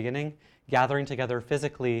showed at the beginning gathering together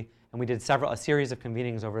physically, and we did a series of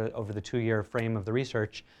convenings over the 2-year frame of the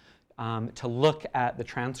research to look at the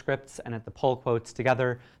transcripts and at the pull quotes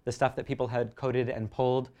together, the stuff that people had coded and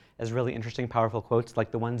pulled as really interesting, powerful quotes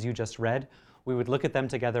like the ones you just read. We would look at them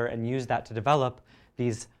together and use that to develop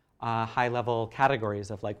these high-level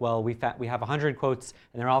categories of like, well, we have 100 quotes,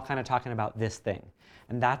 and they're all kind of talking about this thing.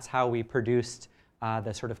 And that's how we produced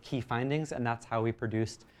the sort of key findings, and that's how we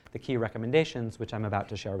produced the key recommendations, which I'm about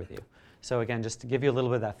to share with you. So again, just to give you a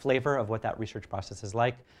little bit of that flavor of what that research process is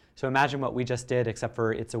like. So imagine what we just did, except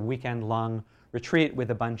for it's a weekend-long retreat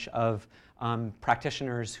with a bunch of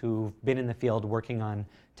practitioners who've been in the field working on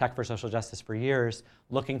tech for social justice for years,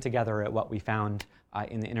 looking together at what we found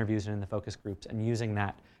in the interviews and in the focus groups, and using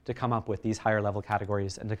that to come up with these higher level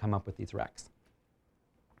categories and to come up with these recs.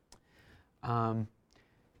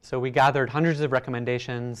 So we gathered hundreds of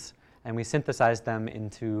recommendations, and we synthesized them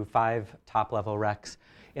into 5 top-level recs.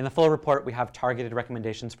 In the full report, we have targeted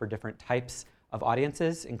recommendations for different types of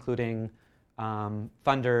audiences, including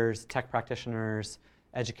funders, tech practitioners,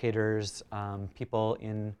 educators, people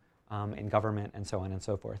in government, and so on and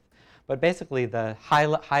so forth. But basically, the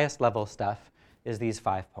highest level stuff is these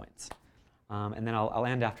 5 points. And then I'll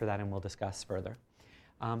end after that, and we'll discuss further.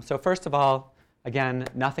 So first of all, again,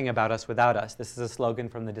 nothing about us without us. This is a slogan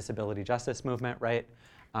from the disability justice movement, right?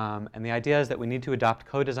 And the idea is that we need to adopt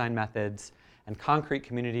co-design methods and concrete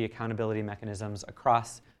community accountability mechanisms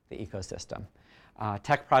across the ecosystem.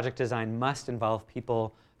 Tech project design must involve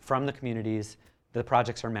people from the communities the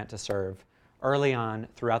projects are meant to serve early on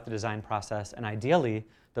throughout the design process, and ideally,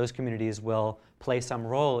 those communities will play some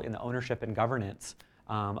role in the ownership and governance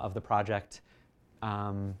of the project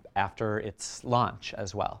after its launch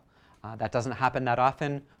as well. That doesn't happen that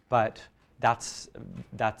often, but that's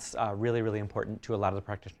really, really important to a lot of the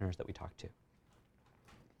practitioners that we talk to.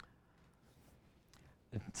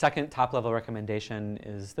 The second top-level recommendation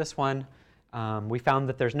is this one. We found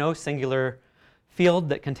that there's no singular field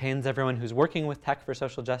that contains everyone who's working with tech for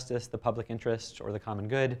social justice, the public interest, or the common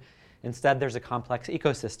good. Instead, there's a complex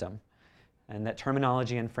ecosystem, and that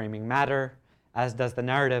terminology and framing matter, as does the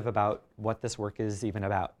narrative about what this work is even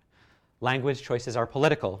about. Language choices are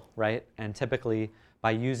political, right? And typically,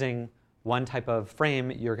 by using one type of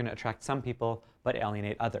frame, you're going to attract some people, but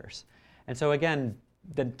alienate others. And so again,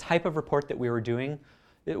 the type of report that we were doing,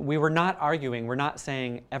 we were not arguing, we're not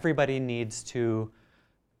saying everybody needs to,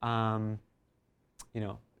 in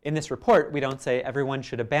this report, we don't say everyone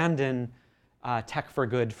should abandon tech for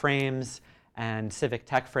good frames and civic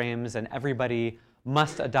tech frames, and everybody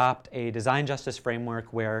must adopt a design justice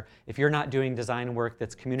framework where if you're not doing design work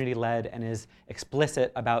that's community-led and is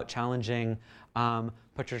explicit about challenging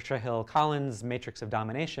Patricia Hill Collins' matrix of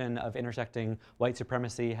domination of intersecting white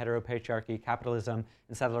supremacy, heteropatriarchy, capitalism,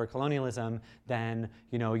 and settler colonialism, then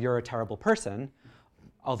you're a terrible person.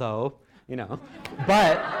 Although,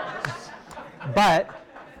 but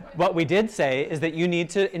what we did say is that you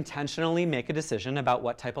need to intentionally make a decision about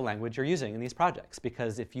what type of language you're using in these projects,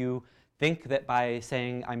 because if you think that by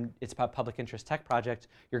saying it's a public interest tech project,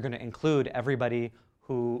 you're going to include everybody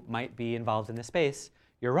who might be involved in the space,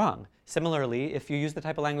 you're wrong. Similarly, if you use the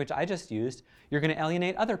type of language I just used, you're going to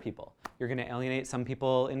alienate other people. You're going to alienate some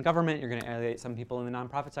people in government, you're going to alienate some people in the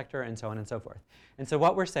nonprofit sector, and so on and so forth. And so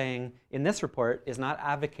what we're saying in this report is not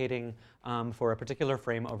advocating for a particular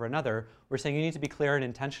frame over another. We're saying you need to be clear and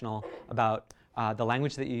intentional about the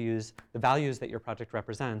language that you use, the values that your project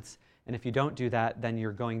represents, and if you don't do that, then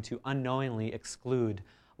you're going to unknowingly exclude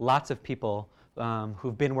lots of people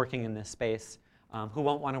who've been working in this space, who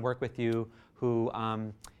won't want to work with you, who,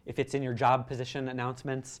 if it's in your job position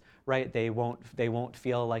announcements, right, they won't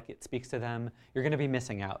feel like it speaks to them. You're going to be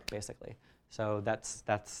missing out, basically. So that's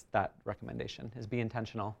that recommendation, is be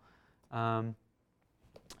intentional. The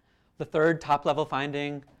third top-level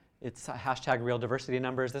finding, it's hashtag real diversity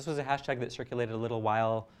numbers. This was a hashtag that circulated a little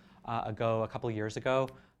while ago, a couple years ago,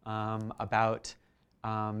 about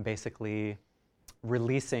basically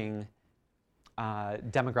releasing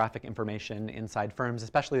demographic information inside firms,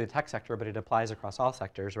 especially the tech sector, but it applies across all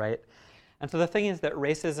sectors, right? And so the thing is that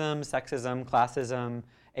racism, sexism, classism,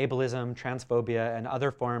 ableism, transphobia, and other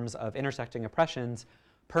forms of intersecting oppressions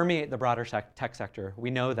permeate the broader tech sector. We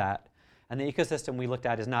know that. And the ecosystem we looked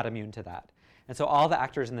at is not immune to that. And so all the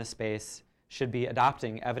actors in this space should be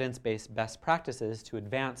adopting evidence-based best practices to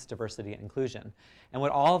advance diversity and inclusion. And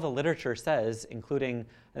what all the literature says, including,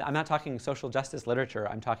 I'm not talking social justice literature,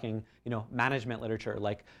 I'm talking management literature,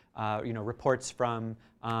 like reports from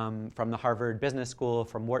the Harvard Business School,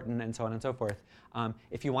 from Wharton, and so on and so forth.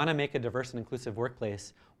 If you want to make a diverse and inclusive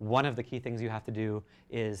workplace, one of the key things you have to do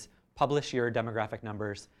is publish your demographic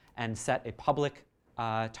numbers and set a public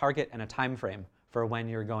target and a time frame for when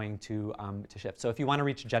you're going to shift. So if you want to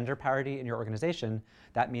reach gender parity in your organization,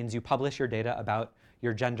 that means you publish your data about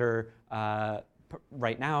your gender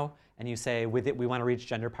right now, and you say, with it, we want to reach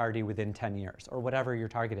gender parity within 10 years, or whatever your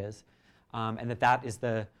target is. And that is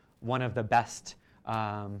one of the best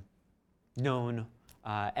known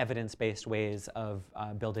evidence-based ways of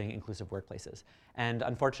building inclusive workplaces. And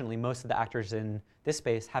unfortunately, most of the actors in this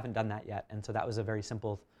space haven't done that yet, and so that was a very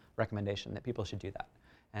simple recommendation that people should do that.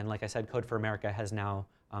 And like I said, Code for America has now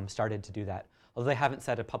started to do that. Although they haven't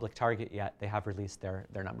set a public target yet, they have released their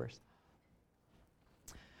numbers.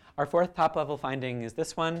 Our fourth top-level finding is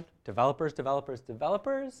this one: developers, developers,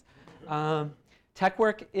 developers. Tech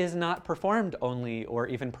work is not performed only or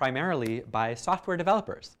even primarily by software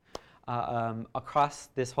developers.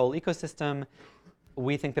 Across this whole ecosystem,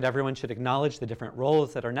 we think that everyone should acknowledge the different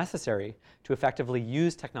roles that are necessary to effectively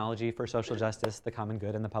use technology for social justice, the common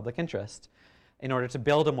good, and the public interest, in order to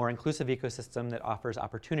build a more inclusive ecosystem that offers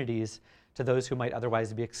opportunities to those who might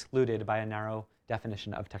otherwise be excluded by a narrow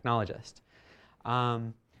definition of technologist.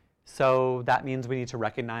 So that means we need to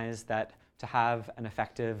recognize that to have an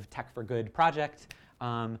effective tech for good project,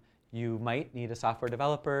 you might need a software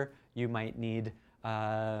developer, you might need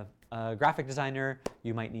a graphic designer,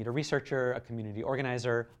 you might need a researcher, a community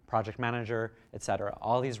organizer, project manager, etc.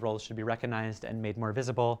 All these roles should be recognized and made more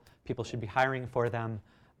visible. People should be hiring for them.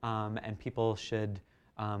 And people should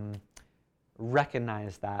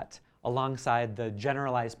recognize that alongside the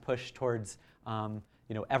generalized push towards,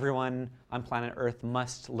 everyone on planet Earth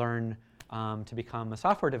must learn to become a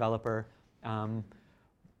software developer.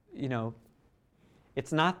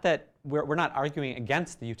 It's not that we're not arguing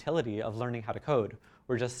against the utility of learning how to code.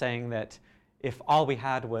 We're just saying that if all we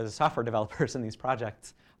had was software developers in these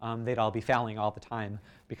projects, they'd all be failing all the time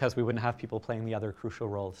because we wouldn't have people playing the other crucial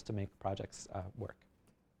roles to make projects work.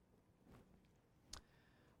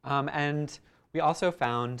 And we also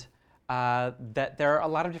found that there are a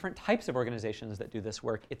lot of different types of organizations that do this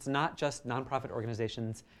work. It's not just nonprofit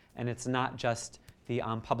organizations, and it's not just the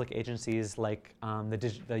public agencies like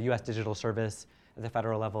the U.S. Digital Service at the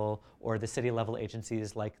federal level, or the city level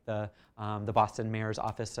agencies like the Boston Mayor's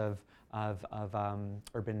Office of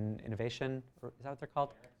Urban Innovation. Is that what they're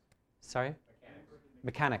called? Sorry?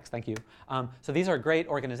 Mechanics, thank you. So these are great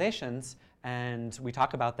organizations, and we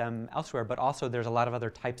talk about them elsewhere, but also there's a lot of other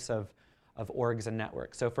types of orgs and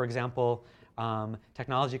networks. So for example,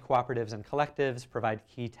 technology cooperatives and collectives provide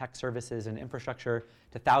key tech services and infrastructure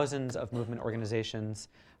to thousands of movement organizations,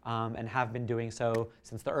 and have been doing so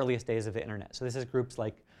since the earliest days of the internet. So this is groups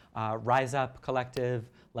like Rise Up Collective,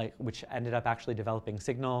 which ended up actually developing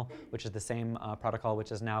Signal, which is the same protocol which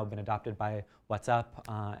has now been adopted by WhatsUp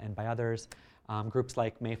and by others. Groups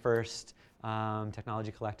like May 1st,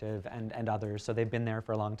 Technology Collective, and others. So they've been there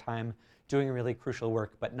for a long time, doing really crucial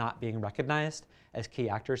work, but not being recognized as key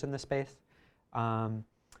actors in the space.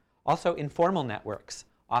 Also, informal networks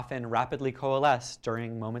often rapidly coalesce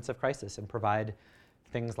during moments of crisis and provide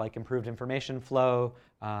things like improved information flow.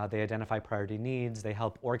 They identify priority needs. They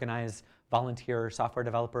help organize volunteer software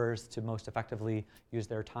developers to most effectively use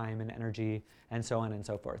their time and energy, and so on and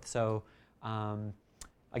so forth. So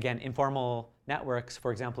again, informal networks,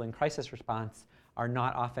 for example, in crisis response, are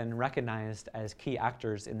not often recognized as key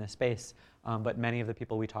actors in this space, but many of the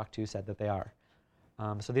people we talked to said that they are.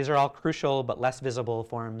 So these are all crucial but less visible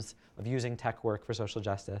forms of using tech work for social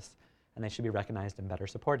justice, and they should be recognized and better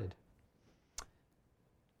supported.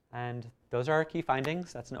 And those are our key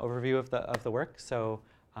findings. That's an overview of the work. So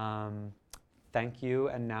thank you,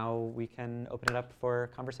 and now we can open it up for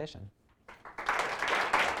conversation.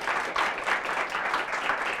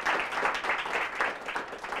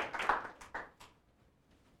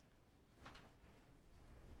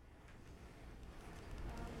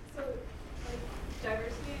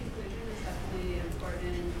 Diversity and inclusion is definitely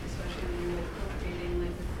important, especially when you're co-creating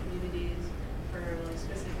with communities for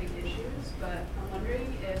specific issues. But I'm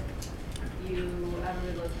wondering if you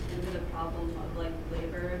ever looked into the problem of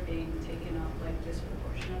labor being taken up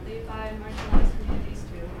disproportionately by marginalized communities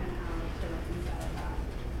too, and how to reconcile that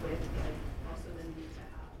with also the need to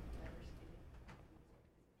have diversity.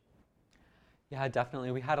 Yeah,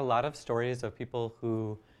 definitely. We had a lot of stories of people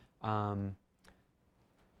who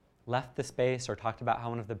left the space or talked about how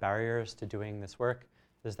one of the barriers to doing this work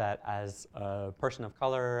is that as a person of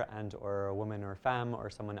color and or a woman or femme or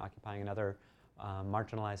someone occupying another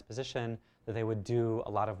marginalized position, that they would do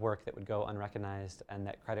a lot of work that would go unrecognized, and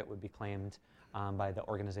that credit would be claimed by the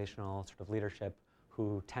organizational sort of leadership,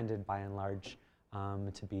 who tended by and large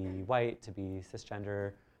to be white, to be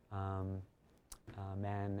cisgender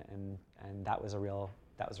men, and that was a real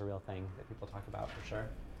thing that people talk about for sure.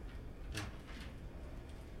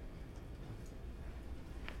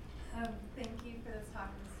 Yeah. Thank you for this talk.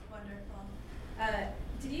 It's wonderful.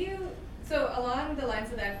 So along the lines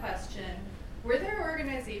of that question, were there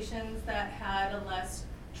organizations that had a less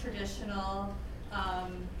traditional,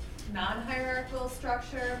 non-hierarchical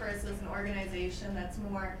structure versus an organization that's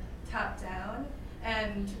more top-down?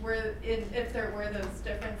 And if there were those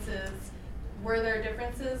differences, were there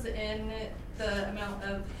differences in the amount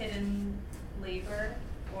of hidden labor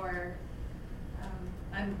or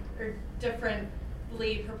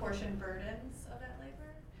differently proportioned burdens of that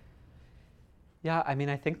labor? Yeah, I mean,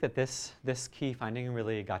 I think that this key finding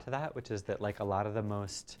really got to that, which is that a lot of the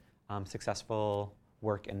most successful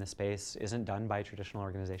work in the space isn't done by traditional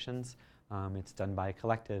organizations. It's done by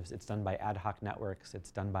collectives. It's done by ad hoc networks.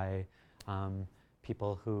 It's done by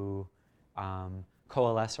people who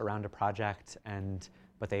coalesce around a project,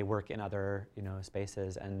 but they work in other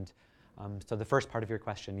spaces. And so the first part of your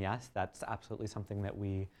question, yes, that's absolutely something that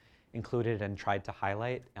we included and tried to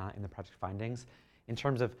highlight in the project findings. In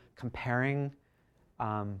terms of comparing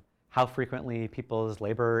how frequently people's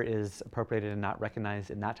labor is appropriated and not recognized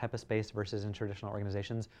in that type of space versus in traditional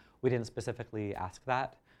organizations, we didn't specifically ask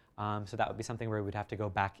that. So that would be something where we'd have to go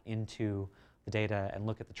back into the data and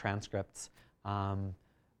look at the transcripts and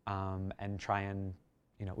try and,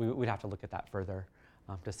 we'd have to look at that further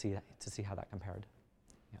to see how that compared.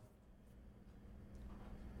 Yeah.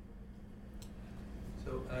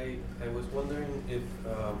 So I was wondering if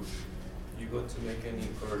you got to make any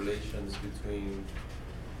correlations between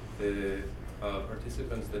the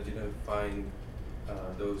participants that didn't find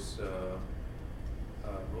those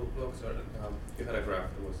roadblocks, or you had a graph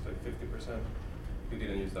that was 50%. You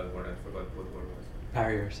didn't use that word. I forgot what word it was.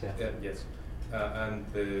 Barriers, yeah. Yes. And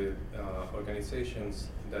the organizations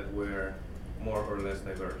that were more or less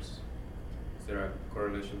diverse. Is there a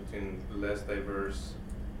correlation between less diverse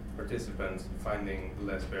participants finding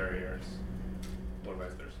less barriers, or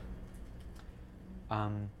vice versa?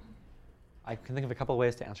 I can think of a couple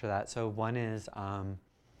ways to answer that. So one is,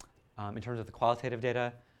 in terms of the qualitative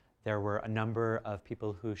data, there were a number of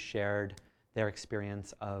people who shared their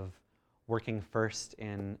experience of working first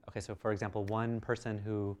in, so for example, one person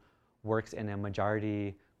who works in a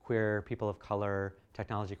majority queer, people of color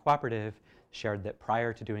technology cooperative shared that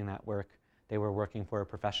prior to doing that work, they were working for a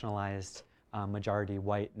professionalized majority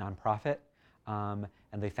white nonprofit, and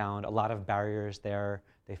they found a lot of barriers there.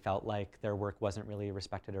 They felt like their work wasn't really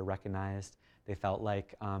respected or recognized. They felt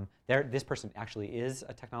like this person actually is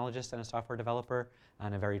a technologist and a software developer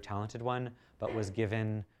and a very talented one, but was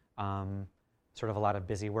given sort of a lot of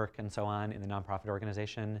busy work and so on in the nonprofit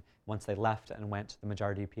organization. Once they left and went to the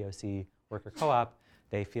majority POC worker co-op,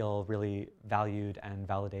 they feel really valued and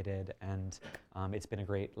validated, and it's been a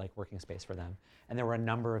great working space for them. And there were a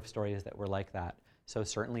number of stories that were like that. So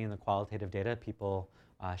certainly in the qualitative data, people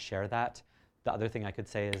share that. The other thing I could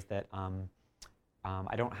say is that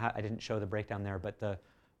I didn't show the breakdown there, but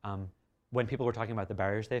when people were talking about the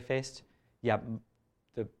barriers they faced,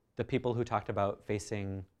 the people who talked about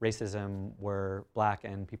facing racism were Black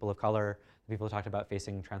and people of color. The people who talked about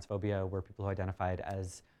facing transphobia were people who identified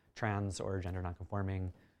as trans or gender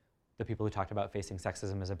nonconforming. The people who talked about facing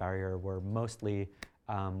sexism as a barrier were mostly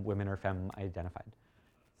women or femme identified.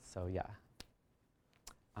 So yeah.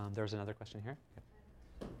 There was another question here.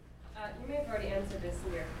 You may have already answered this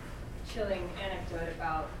in your chilling anecdote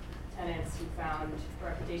about tenants who found a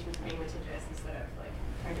reputation for being litigious instead of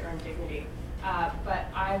trying to earn dignity. But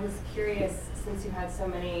I was curious, since you had so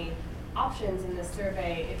many options in this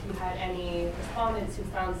survey, if you had any respondents who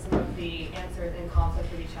found some of the answers in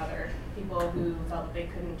conflict with each other, people who felt that they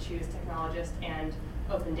couldn't choose technologist and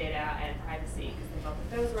open data and privacy because they felt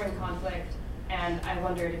that those were in conflict. And I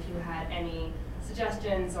wondered if you had any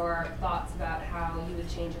suggestions or thoughts about how you would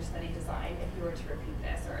change your study design if you were to repeat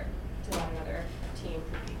this, or to let another team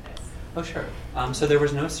repeat this. Oh, sure. So there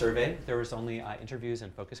was no survey. There was only interviews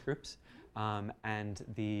and focus groups. And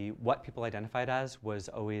what people identified as was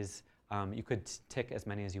always, you could tick as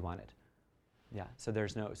many as you wanted. Yeah, so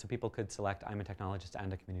so people could select, I'm a technologist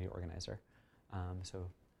and a community organizer. So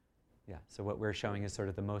what we're showing is sort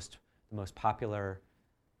of the most popular.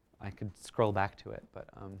 I could scroll back to it, but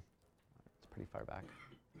it's pretty far back.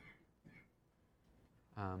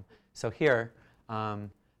 So here,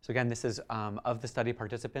 so again, this is of the study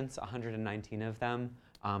participants, 119 of them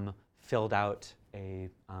filled out a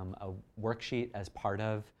worksheet as part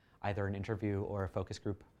of either an interview or a focus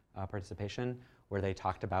group participation, where they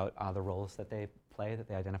talked about the roles that they play, that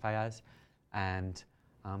they identify as. And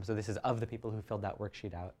so this is of the people who filled that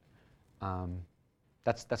worksheet out.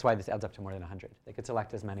 That's why this adds up to more than 100. They could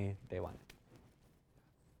select as many they wanted.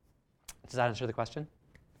 Does that answer the question?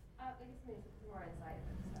 I guess maybe more insight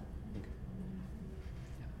into stuff.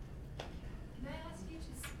 Can I ask you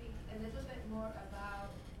to speak a little bit more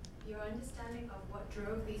about your understanding of what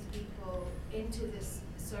drove these people into this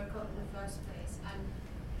circle in the first place? And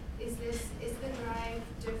is the drive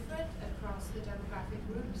different across the demographic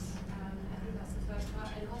groups? I think that's the first part.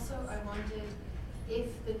 And also I wondered if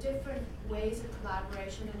the different ways of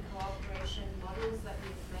collaboration and cooperation models that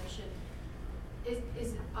you've mentioned,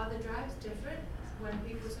 are the drives different when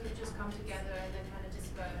people sort of just come together and then kind of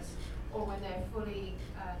disperse, or when they're fully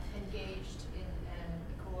engaged in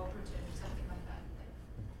a cooperative or something like that?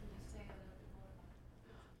 Can you say a little bit more about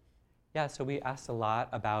that? Yeah, so we asked a lot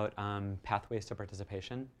about pathways to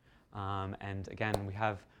participation. And again, we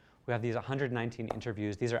have these 119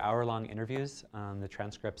 interviews. These are hour-long interviews. The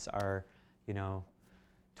transcripts are,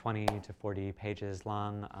 20 to 40 pages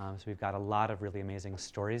long. So we've got a lot of really amazing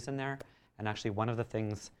stories in there. And actually, one of the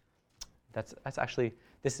things that's actually,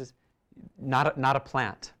 this is not a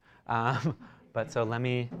plant. But so let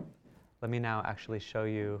me now actually show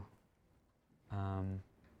you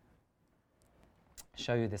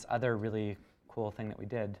this other really cool thing that we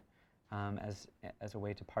did as a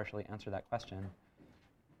way to partially answer that question.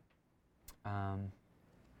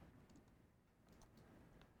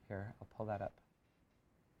 Here, I'll pull that up.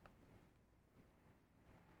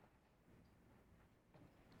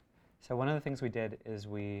 So one of the things we did is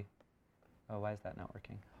why is that not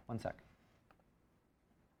working? One sec.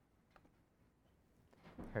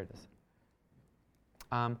 Here it is.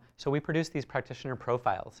 So we produced these practitioner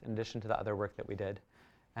profiles in addition to the other work that we did.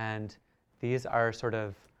 And these are sort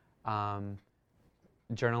of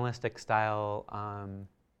journalistic style,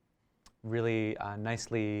 really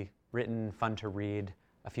nicely written, fun to read,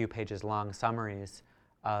 a few pages long summaries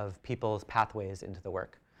of people's pathways into the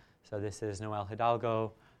work. So this is Noel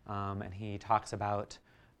Hidalgo, and he talks about,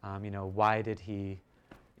 why did he,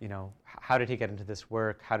 how did he get into this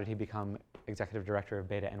work? How did he become executive director of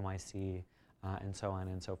Beta NYC? and so on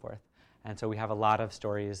and so forth. And so we have a lot of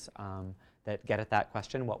stories that get at that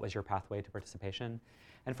question, what was your pathway to participation?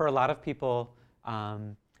 And for a lot of people,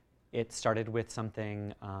 it started with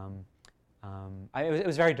something, it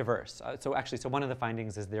was very diverse. So one of the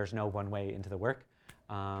findings is there's no one way into the work.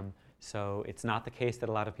 So it's not the case that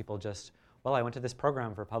a lot of people just, well, I went to this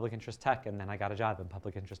program for public interest tech and then I got a job in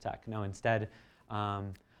public interest tech. No, instead, a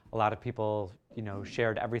lot of people,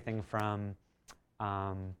 shared everything from,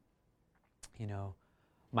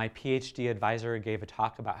 my PhD advisor gave a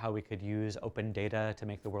talk about how we could use open data to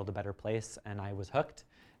make the world a better place, and I was hooked.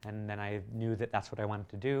 And then I knew that that's what I wanted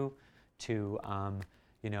to do. To,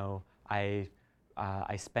 I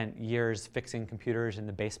spent years fixing computers in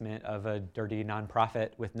the basement of a dirty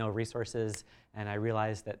nonprofit with no resources, and I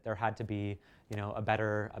realized that there had to be, a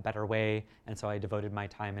better way. And so I devoted my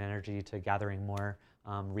time and energy to gathering more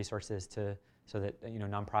resources so that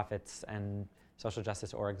nonprofits and social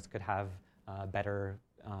justice orgs could have better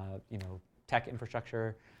tech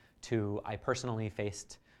infrastructure. To I personally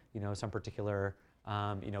faced some particular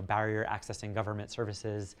barrier accessing government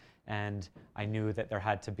services, and I knew that there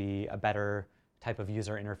had to be a better type of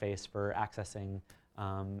user interface for accessing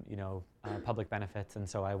public benefits, and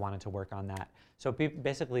so I wanted to work on that. So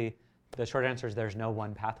basically, the short answer is there's no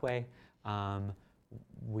one pathway.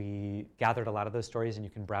 We gathered a lot of those stories, and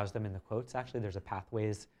you can browse them in the quotes. Actually, there's a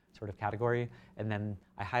pathways sort of category, and then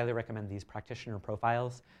I highly recommend these practitioner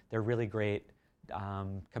profiles. They're really great,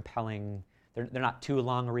 compelling. They're not too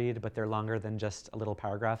long a read, but they're longer than just a little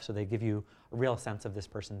paragraph, so they give you a real sense of this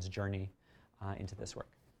person's journey into this work.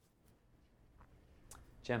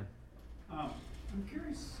 Jim. I'm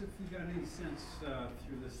curious if you got any sense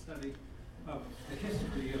through this study of the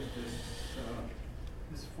history of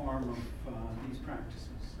this form of these practices.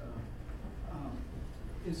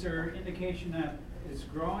 Is there indication that it's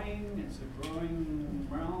growing, it's a growing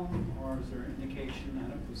realm, or is there indication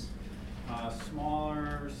that it was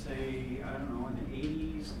smaller, say, I don't know, in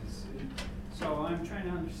the 80s? So I'm trying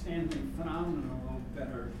to understand the phenomenon a little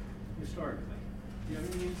better historically. Do you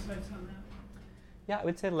have any insights on that? Yeah, I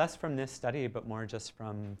would say less from this study, but more just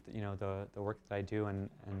from the work that I do and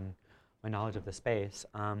my knowledge of the space.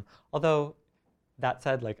 Although that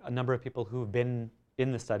said, like a number of people who've been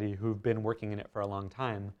in the study, who've been working in it for a long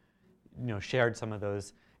time, shared some of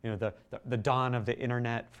those, the dawn of the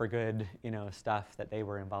internet for good, stuff that they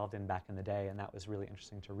were involved in back in the day, and that was really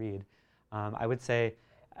interesting to read. I would say,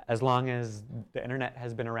 as long as the internet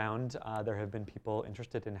has been around, there have been people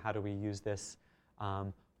interested in how do we use this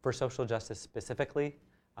for social justice specifically,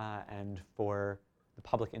 and for the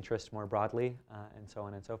public interest more broadly, and so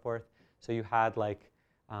on and so forth. So you had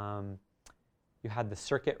you had the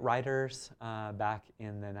circuit riders back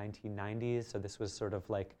in the 1990s. So this was sort of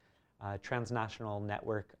like a transnational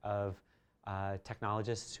network of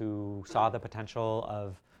technologists who saw the potential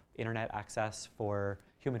of internet access for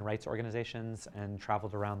human rights organizations and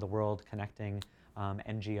traveled around the world connecting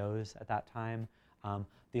NGOs at that time.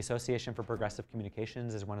 The Association for Progressive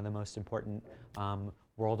Communications is one of the most important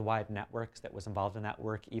worldwide networks that was involved in that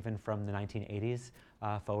work even from the 1980s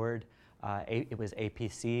forward. It was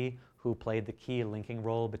APC who played the key linking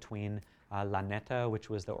role between La Neta, which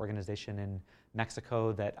was the organization in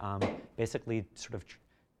Mexico that basically sort of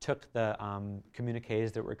took the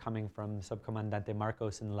communiques that were coming from Subcomandante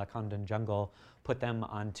Marcos in the Lacandan jungle, put them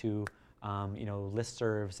onto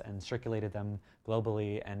listservs and circulated them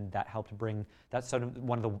globally, and that helped bring, that's sort of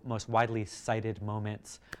one of the most widely cited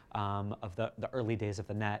moments of the early days of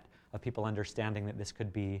the net, of people understanding that this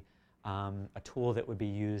could be a tool that would be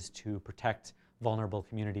used to protect vulnerable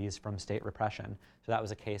communities from state repression. So that was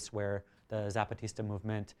a case where the Zapatista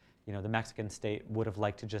movement, the Mexican state would have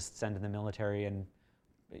liked to just send in the military and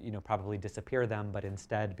probably disappear them, but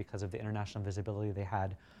instead, because of the international visibility they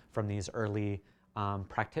had from these early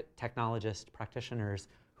technologist practitioners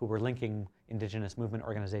who were linking indigenous movement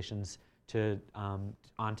organizations to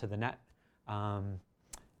onto the net,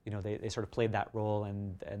 they sort of played that role,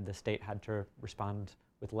 and the state had to respond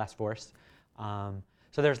with less force.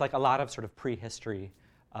 So there's like a lot of sort of prehistory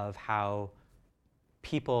of how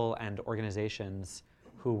people and organizations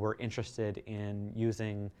who were interested in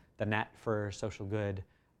using the net for social good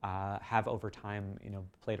have over time,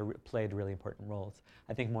 played really important roles.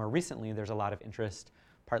 I think more recently there's a lot of interest,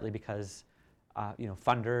 partly because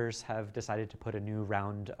funders have decided to put a new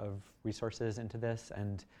round of resources into this,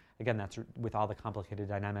 and again, that's with all the complicated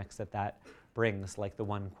dynamics that brings, like the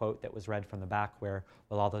one quote that was read from the back, where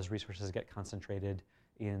all those resources get concentrated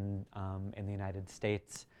in the United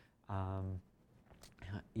States,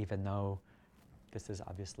 even though this is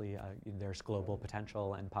obviously, there's global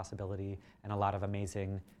potential and possibility and a lot of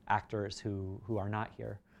amazing actors who are not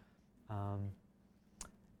here.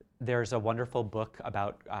 There's a wonderful book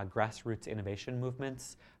about grassroots innovation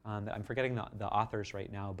movements. I'm forgetting the authors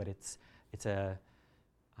right now, but it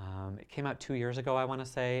came out 2 years ago, I want to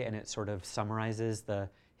say, and it sort of summarizes the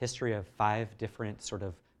history of 5 different sort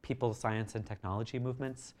of people, science, and technology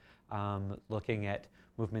movements, looking at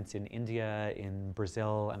movements in India, in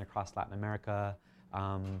Brazil, and across Latin America.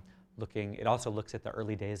 It also looks at the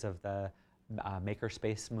early days of the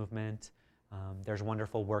makerspace movement. There's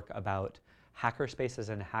wonderful work about hacker spaces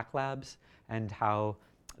and hack labs, and how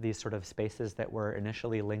these sort of spaces that were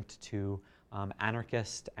initially linked to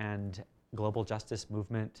anarchist and global justice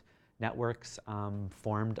movement networks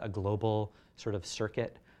formed a global sort of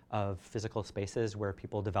circuit of physical spaces where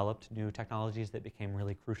people developed new technologies that became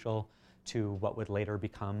really crucial to what would later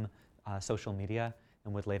become social media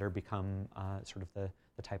and would later become sort of the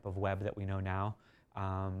type of web that we know now,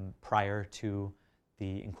 prior to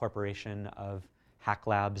the incorporation of hack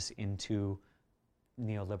labs into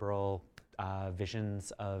neoliberal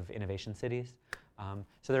visions of innovation cities.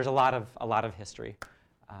 So there's a lot of history,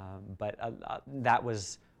 but that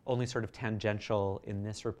was only sort of tangential in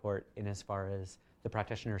this report in as far as the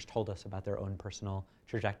practitioners told us about their own personal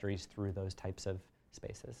trajectories through those types of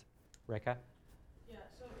spaces. Rekha? Yeah,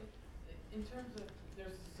 so in terms of,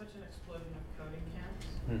 there's such an explosion of coding camps,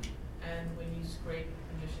 and when you scrape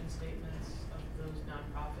the mission statements of those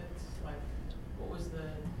nonprofits, like what was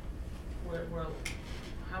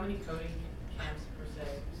how many coding camps per se?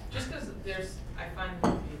 Just because I find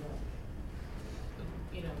them to be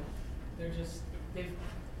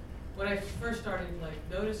when I first started like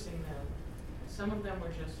noticing them, some of them were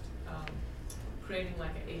just creating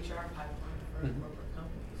like an HR pipeline for corporate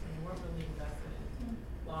companies, and they weren't really invested in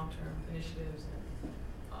long-term initiatives, and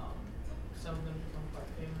some of them become quite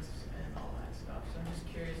famous and all that stuff. So I'm just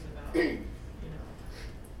curious about,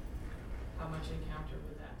 how much you encounter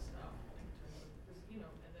with that stuff in terms of, because,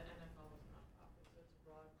 the NFL is not profit, so it's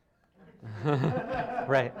broad.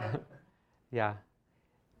 Right. Yeah.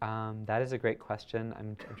 That is a great question.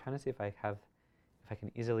 I'm trying to see if I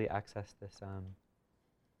can easily access this.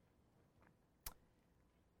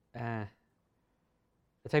 It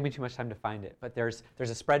took me too much time to find it, but there's a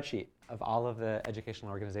spreadsheet of all of the educational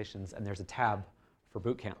organizations, and there's a tab for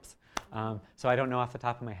boot camps. So I don't know off the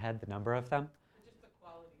top of my head the number of them. Just the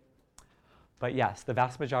quality of them. But yes, the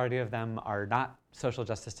vast majority of them are not social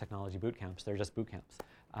justice technology boot camps. They're just boot camps.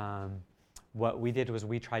 What we did was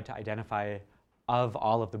we tried to identify, of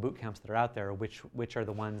all of the boot camps that are out there, which are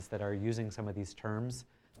the ones that are using some of these terms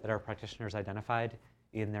that our practitioners identified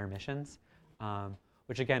in their missions.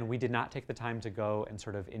 Which again, we did not take the time to go and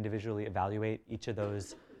sort of individually evaluate each of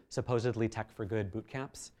those supposedly tech for good boot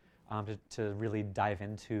camps to really dive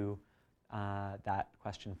into that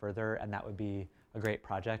question further, and that would be a great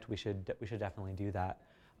project. We should definitely do that.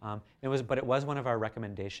 It was one of our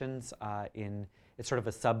recommendations it's sort of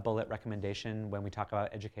a sub-bullet recommendation when we talk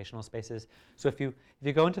about educational spaces. So if you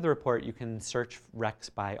go into the report, you can search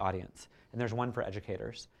recs by audience, and there's one for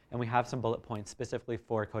educators. And we have some bullet points specifically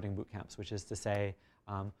for coding boot camps, which is to say,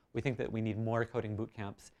 we think that we need more coding boot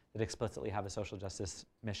camps that explicitly have a social justice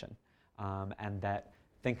mission, and that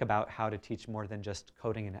think about how to teach more than just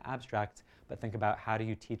coding in abstract, but think about how do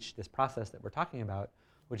you teach this process that we're talking about,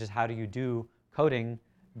 which is how do you do coding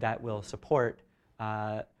that will support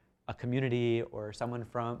a community or someone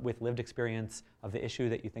with lived experience of the issue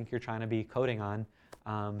that you think you're trying to be coding on,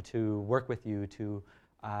 to work with you to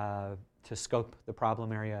scope the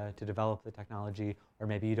problem area, to develop the technology, or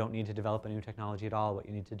maybe you don't need to develop a new technology at all. What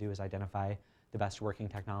you need to do is identify the best working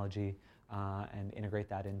technology and integrate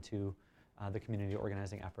that into the community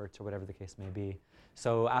organizing efforts, or whatever the case may be.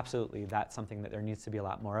 So absolutely, that's something that there needs to be a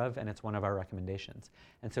lot more of, and it's one of our recommendations.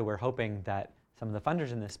 And so we're hoping that some of the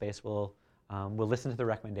funders in this space will listen to the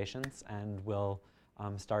recommendations and will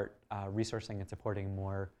start resourcing and supporting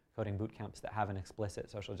more coding boot camps that have an explicit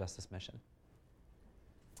social justice mission.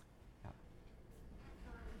 So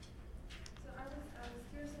I was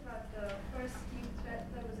curious about the first key threat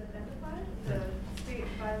that was identified, the state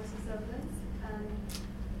violence and surveillance. And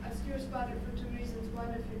I was curious about it for 2 reasons. One,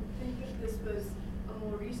 if you think that this was a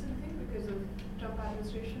more recent thing because of Trump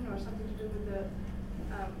administration or something to do with the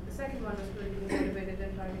second one was politically motivated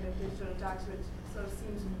and targeted digital attacks, which sort of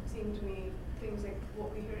seem to me things like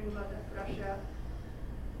what we're hearing about that Russia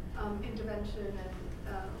intervention and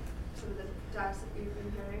sort of the attacks that we've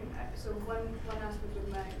been hearing. So one aspect of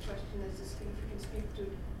my question is just if you can speak to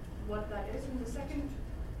what that is. And the second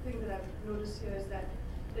thing that I've noticed here is that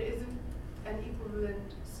there isn't an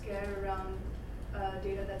equivalent scare around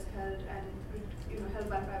data that's held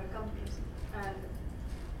by private companies. And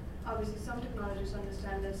obviously some technologists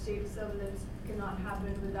understand that state surveillance cannot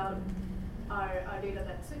happen without our data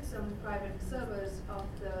that sits on private servers of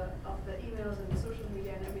the emails and the social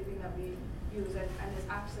media and everything that we use, and is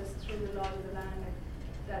accessed through the laws of the land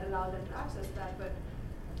that allow them to access that. But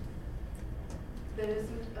there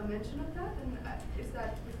isn't a mention of that, and is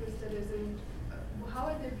that because there isn't? How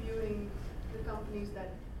are they viewing the companies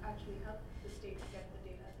that actually help the state get the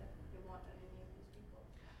data that they want on any of these people?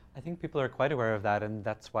 I think people are quite aware of that, and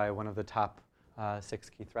that's why one of the top 6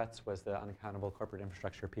 key threats was the unaccountable corporate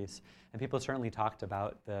infrastructure piece. And people certainly talked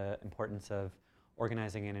about the importance of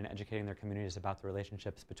organizing in and educating their communities about the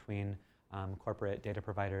relationships between corporate data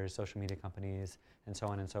providers, social media companies, and so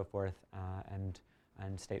on and so forth, and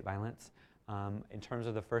state violence. In terms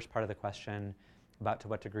of the first part of the question about to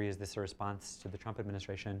what degree is this a response to the Trump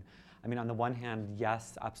administration, I mean, on the one hand,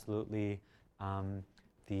 yes, absolutely,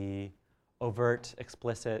 the overt,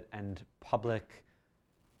 explicit, and public,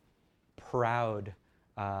 proud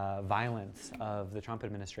violence of the Trump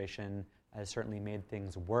administration has certainly made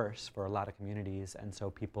things worse for a lot of communities, and so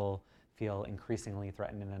people feel increasingly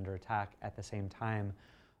threatened and under attack. At the same time,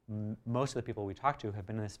 most of the people we talk to have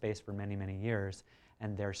been in this space for many, many years,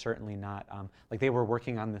 and they're certainly not, like they were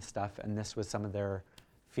working on this stuff, and this was some of their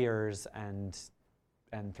fears and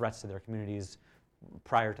threats to their communities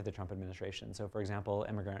prior to the Trump administration. So for example,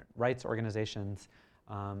 immigrant rights organizations,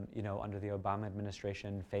 under the Obama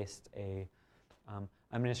administration faced a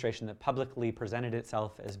administration that publicly presented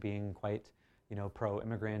itself as being quite,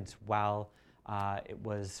 pro-immigrant, while it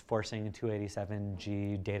was forcing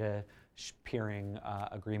 287G data peering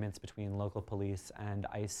agreements between local police and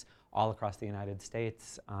ICE all across the United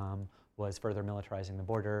States, was further militarizing the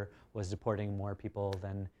border, was deporting more people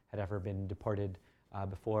than had ever been deported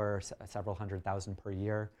before, several 100,000 per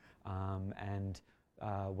year, and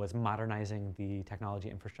was modernizing the technology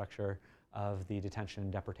infrastructure of the detention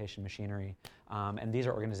and deportation machinery. And these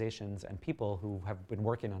are organizations and people who have been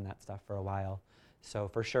working on that stuff for a while. So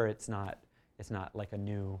for sure, it's not like a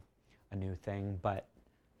new thing, but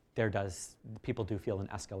people do feel an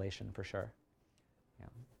escalation for sure. Yeah.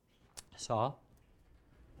 Saul?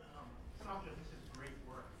 Sandra, this is great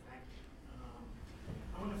work. Thank you.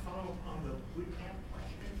 I want to follow up on the bootcamp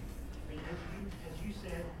question. I mean, as you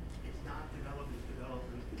said, it's not developers.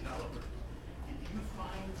 Did you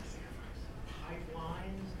find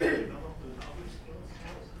pipelines that develop those other skill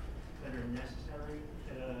sets that are necessary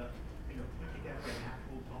to, put together an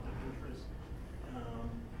actual public interest,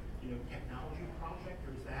 technology project,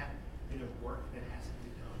 or is that, work that has to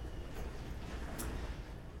be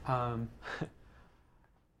done?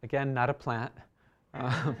 Again, not a plant.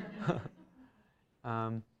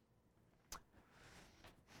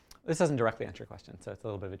 This doesn't directly answer your question, so it's a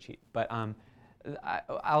little bit of a cheat. But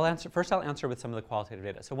I'll answer with some of the qualitative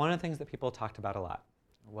data. So one of the things that people talked about a lot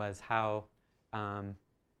was how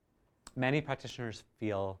many practitioners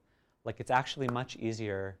feel like it's actually much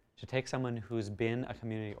easier to take someone who's been a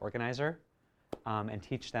community organizer and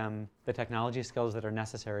teach them the technology skills that are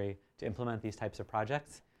necessary to implement these types of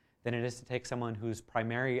projects than it is to take someone whose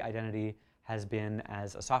primary identity has been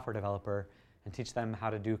as a software developer and teach them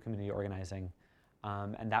how to do community organizing.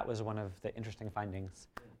 And that was one of the interesting findings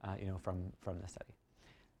from the study.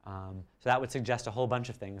 So that would suggest a whole bunch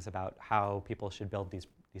of things about how people should build these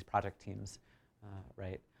project teams,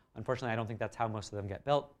 right? Unfortunately, I don't think that's how most of them get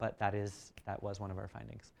built, but that was one of our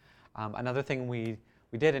findings. Another thing we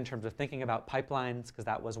did in terms of thinking about pipelines, because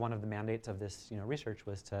that was one of the mandates of this research,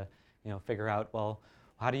 was to figure out, well,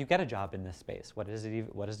 how do you get a job in this space? What does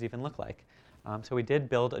it even look like? So we did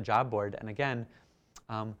build a job board, and again,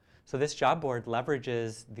 so this job board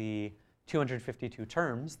leverages the 252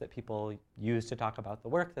 terms that people use to talk about the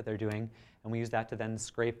work that they're doing, and we use that to then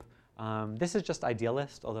scrape. This is just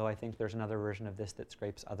Idealist, although I think there's another version of this that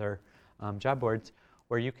scrapes other job boards,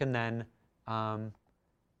 where you can then,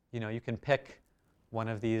 you can pick one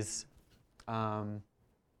of these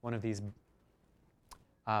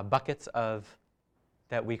buckets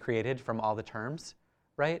that we created from all the terms,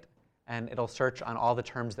 right? And it'll search on all the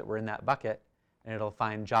terms that were in that bucket, and it'll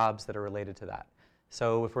find jobs that are related to that.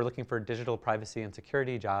 So if we're looking for digital privacy and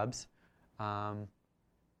security jobs,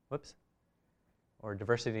 or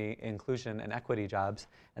diversity, inclusion, and equity jobs,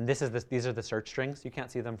 and these are the search strings. You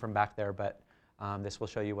can't see them from back there, but this will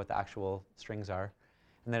show you what the actual strings are.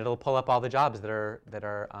 And then it'll pull up all the jobs that are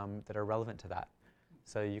relevant to that.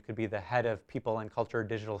 So you could be the head of people and culture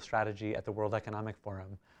digital strategy at the World Economic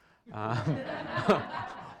Forum.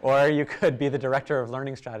 Or you could be the director of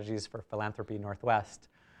learning strategies for Philanthropy Northwest.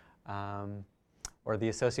 Or the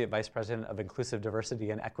associate vice president of inclusive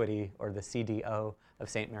diversity and equity, or the CDO of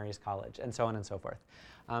St. Mary's College, and so on and so forth.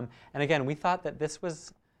 And again, we thought that this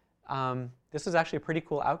was this was actually a pretty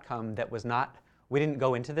cool outcome that was not, we didn't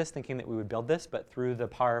go into this thinking that we would build this, but through the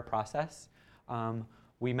PAR process,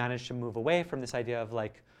 we managed to move away from this idea of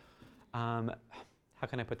like, how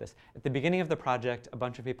can I put this? At the beginning of the project, a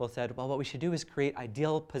bunch of people said, well, what we should do is create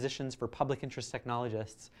ideal positions for public interest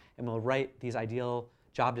technologists, and we'll write these ideal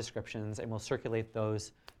job descriptions, and we'll circulate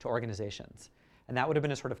those to organizations. And that would have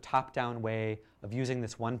been a sort of top-down way of using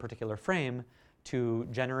this one particular frame to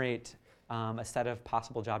generate a set of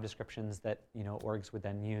possible job descriptions that orgs would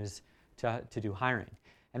then use to do hiring.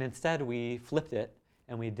 And instead, we flipped it,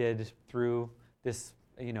 and we did through this,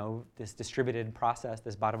 this distributed process,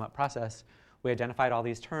 this bottom-up process. We identified all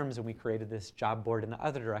these terms, and we created this job board in the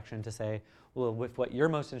other direction to say, well, if what you're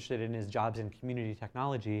most interested in is jobs in community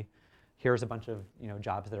technology, here's a bunch of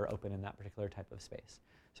jobs that are open in that particular type of space.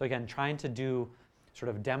 So again, trying to do sort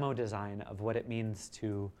of demo design of what it means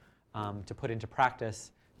to put into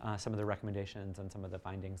practice some of the recommendations and some of the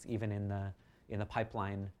findings, even in the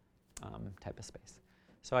pipeline type of space.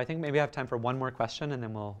 So I think maybe I have time for one more question, and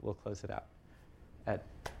then we'll close it out. Ed.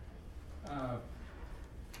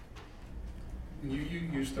 You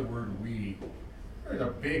used the word we. There's a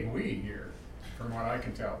big we here, from what I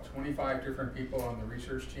can tell. 25 different people on the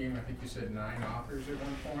research team. I think you said 9 authors at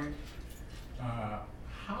one point.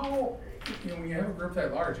 How, when you have a group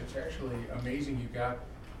that large, it's actually amazing you got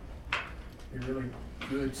a really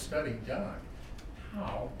good study done.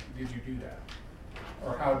 How did you do that?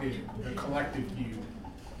 Or how did the collective you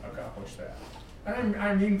accomplish that? And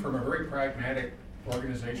I mean from a very pragmatic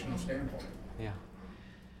organizational standpoint. Yeah.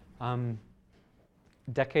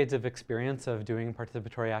 Decades of experience of doing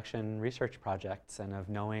participatory action research projects and of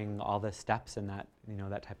knowing all the steps in that,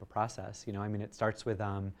 that type of process. I mean, it starts with,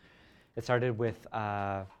 it started with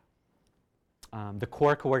the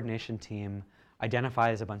core coordination team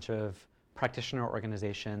identifies a bunch of practitioner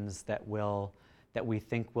organizations that we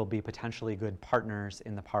think will be potentially good partners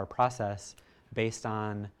in the PAR process based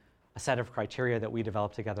on a set of criteria that we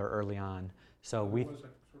developed together early on. So we was a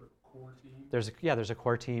sort of core team? There's a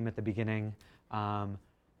core team at the beginning.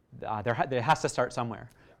 It has to start somewhere.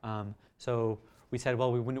 So we said,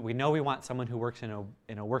 well, we know we want someone who works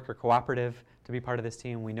in a worker cooperative to be part of this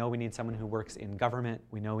team. We know we need someone who works in government.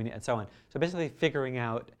 We know we need, and so on. So basically figuring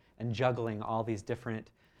out and juggling all these different,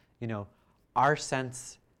 our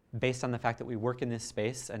sense based on the fact that we work in this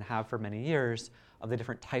space and have for many years of the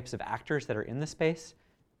different types of actors that are in the space.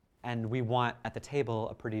 And we want at the table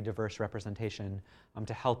a pretty diverse representation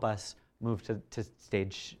to help us move to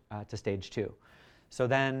stage 2. So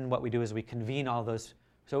then what we do is we convene all those.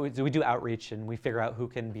 So we do outreach and we figure out who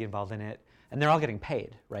can be involved in it, and they're all getting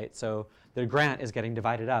paid, right? So the grant is getting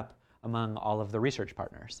divided up among all of the research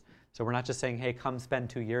partners. So we're not just saying, hey, come spend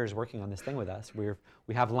 2 years working on this thing with us.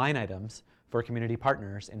 We have line items for community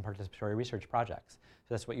partners in participatory research projects.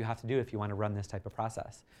 So that's what you have to do if you want to run this type of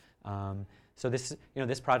process. So this,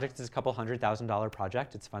 this project is a couple $100,000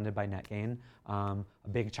 project. It's funded by NetGain. A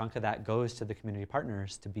big chunk of that goes to the community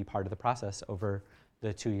partners to be part of the process over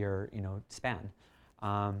the 2-year, span.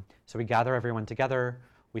 So we gather everyone together.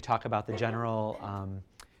 We talk about the general,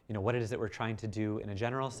 what it is that we're trying to do in a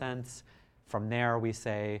general sense. From there, we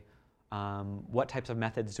say, what types of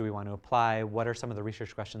methods do we want to apply? What are some of the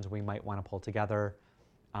research questions we might want to pull together?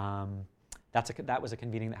 That was a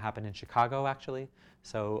convening that happened in Chicago, actually.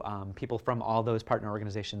 So people from all those partner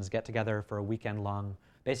organizations get together for a weekend-long,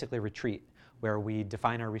 basically retreat, where we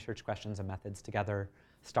define our research questions and methods together,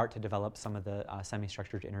 start to develop some of the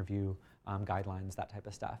semi-structured interview guidelines, that type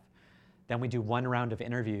of stuff. Then we do one round of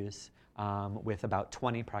interviews with about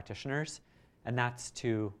 20 practitioners, and that's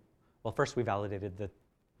well, first we validated the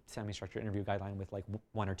semi-structured interview guideline with like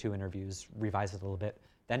 1 or 2 interviews, revise it a little bit,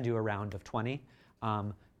 then do a round of 20.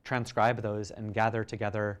 Transcribe those and gather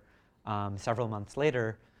together several months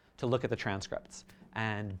later to look at the transcripts.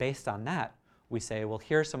 And based on that, we say, well,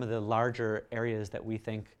 here are some of the larger areas that we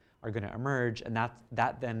think are going to emerge, and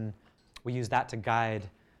that then we use that to guide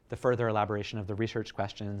the further elaboration of the research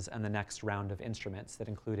questions and the next round of instruments that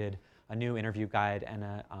included a new interview guide and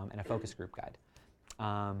a focus group guide.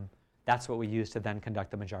 That's what we use to then conduct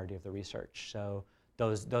the majority of the research. So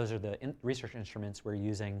those are the research instruments we're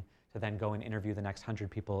using to then go and interview the next 100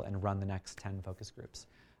 people and run the next 10 focus groups.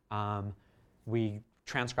 We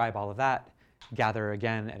transcribe all of that, gather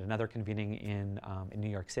again at another convening in New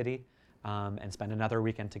York City, and spend another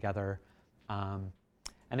weekend together.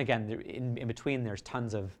 And again, in between, there's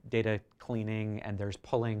tons of data cleaning, and there's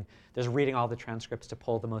reading all the transcripts to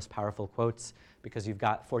pull the most powerful quotes, because you've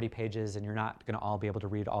got 40 pages, and you're not going to all be able to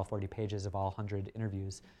read all 40 pages of all 100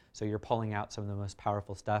 interviews. So you're pulling out some of the most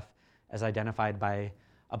powerful stuff, as identified by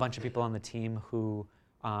a bunch of people on the team who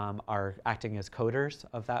are acting as coders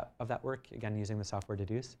of that work, again, using the software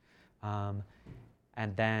Deduce.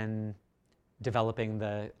 And then developing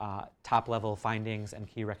the top-level findings and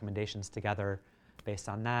key recommendations together based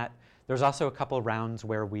on that. There's also a couple rounds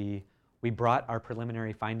where we brought our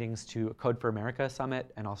preliminary findings to Code for America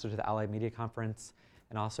Summit and also to the Allied Media Conference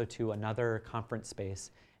and also to another conference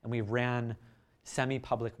space. And we ran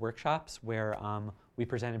semi-public workshops where we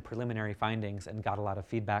presented preliminary findings and got a lot of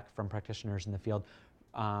feedback from practitioners in the field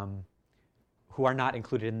who are not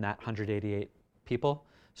included in that 188 people.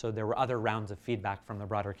 So there were other rounds of feedback from the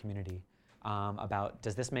broader community about,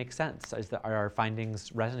 does this make sense? Are our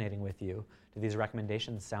findings resonating with you? Do these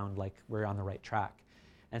recommendations sound like we're on the right track?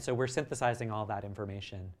 And so we're synthesizing all that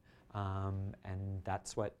information, and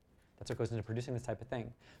that's what goes into producing this type of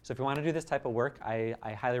thing. So if you want to do this type of work, I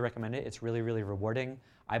highly recommend it. It's really, really rewarding.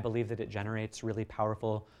 I believe that it generates really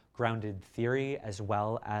powerful, grounded theory as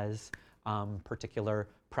well as particular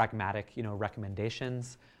pragmatic,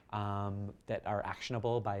 recommendations that are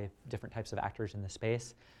actionable by different types of actors in the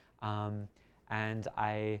space. And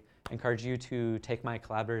I encourage you to take my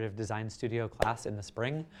collaborative design studio class in the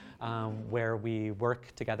spring, where we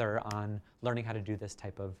work together on learning how to do this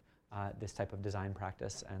type of design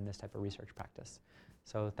practice and this type of research practice.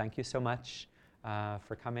 So thank you so much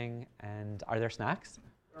for coming. And are there snacks?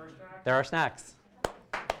 There are snacks. There are snacks.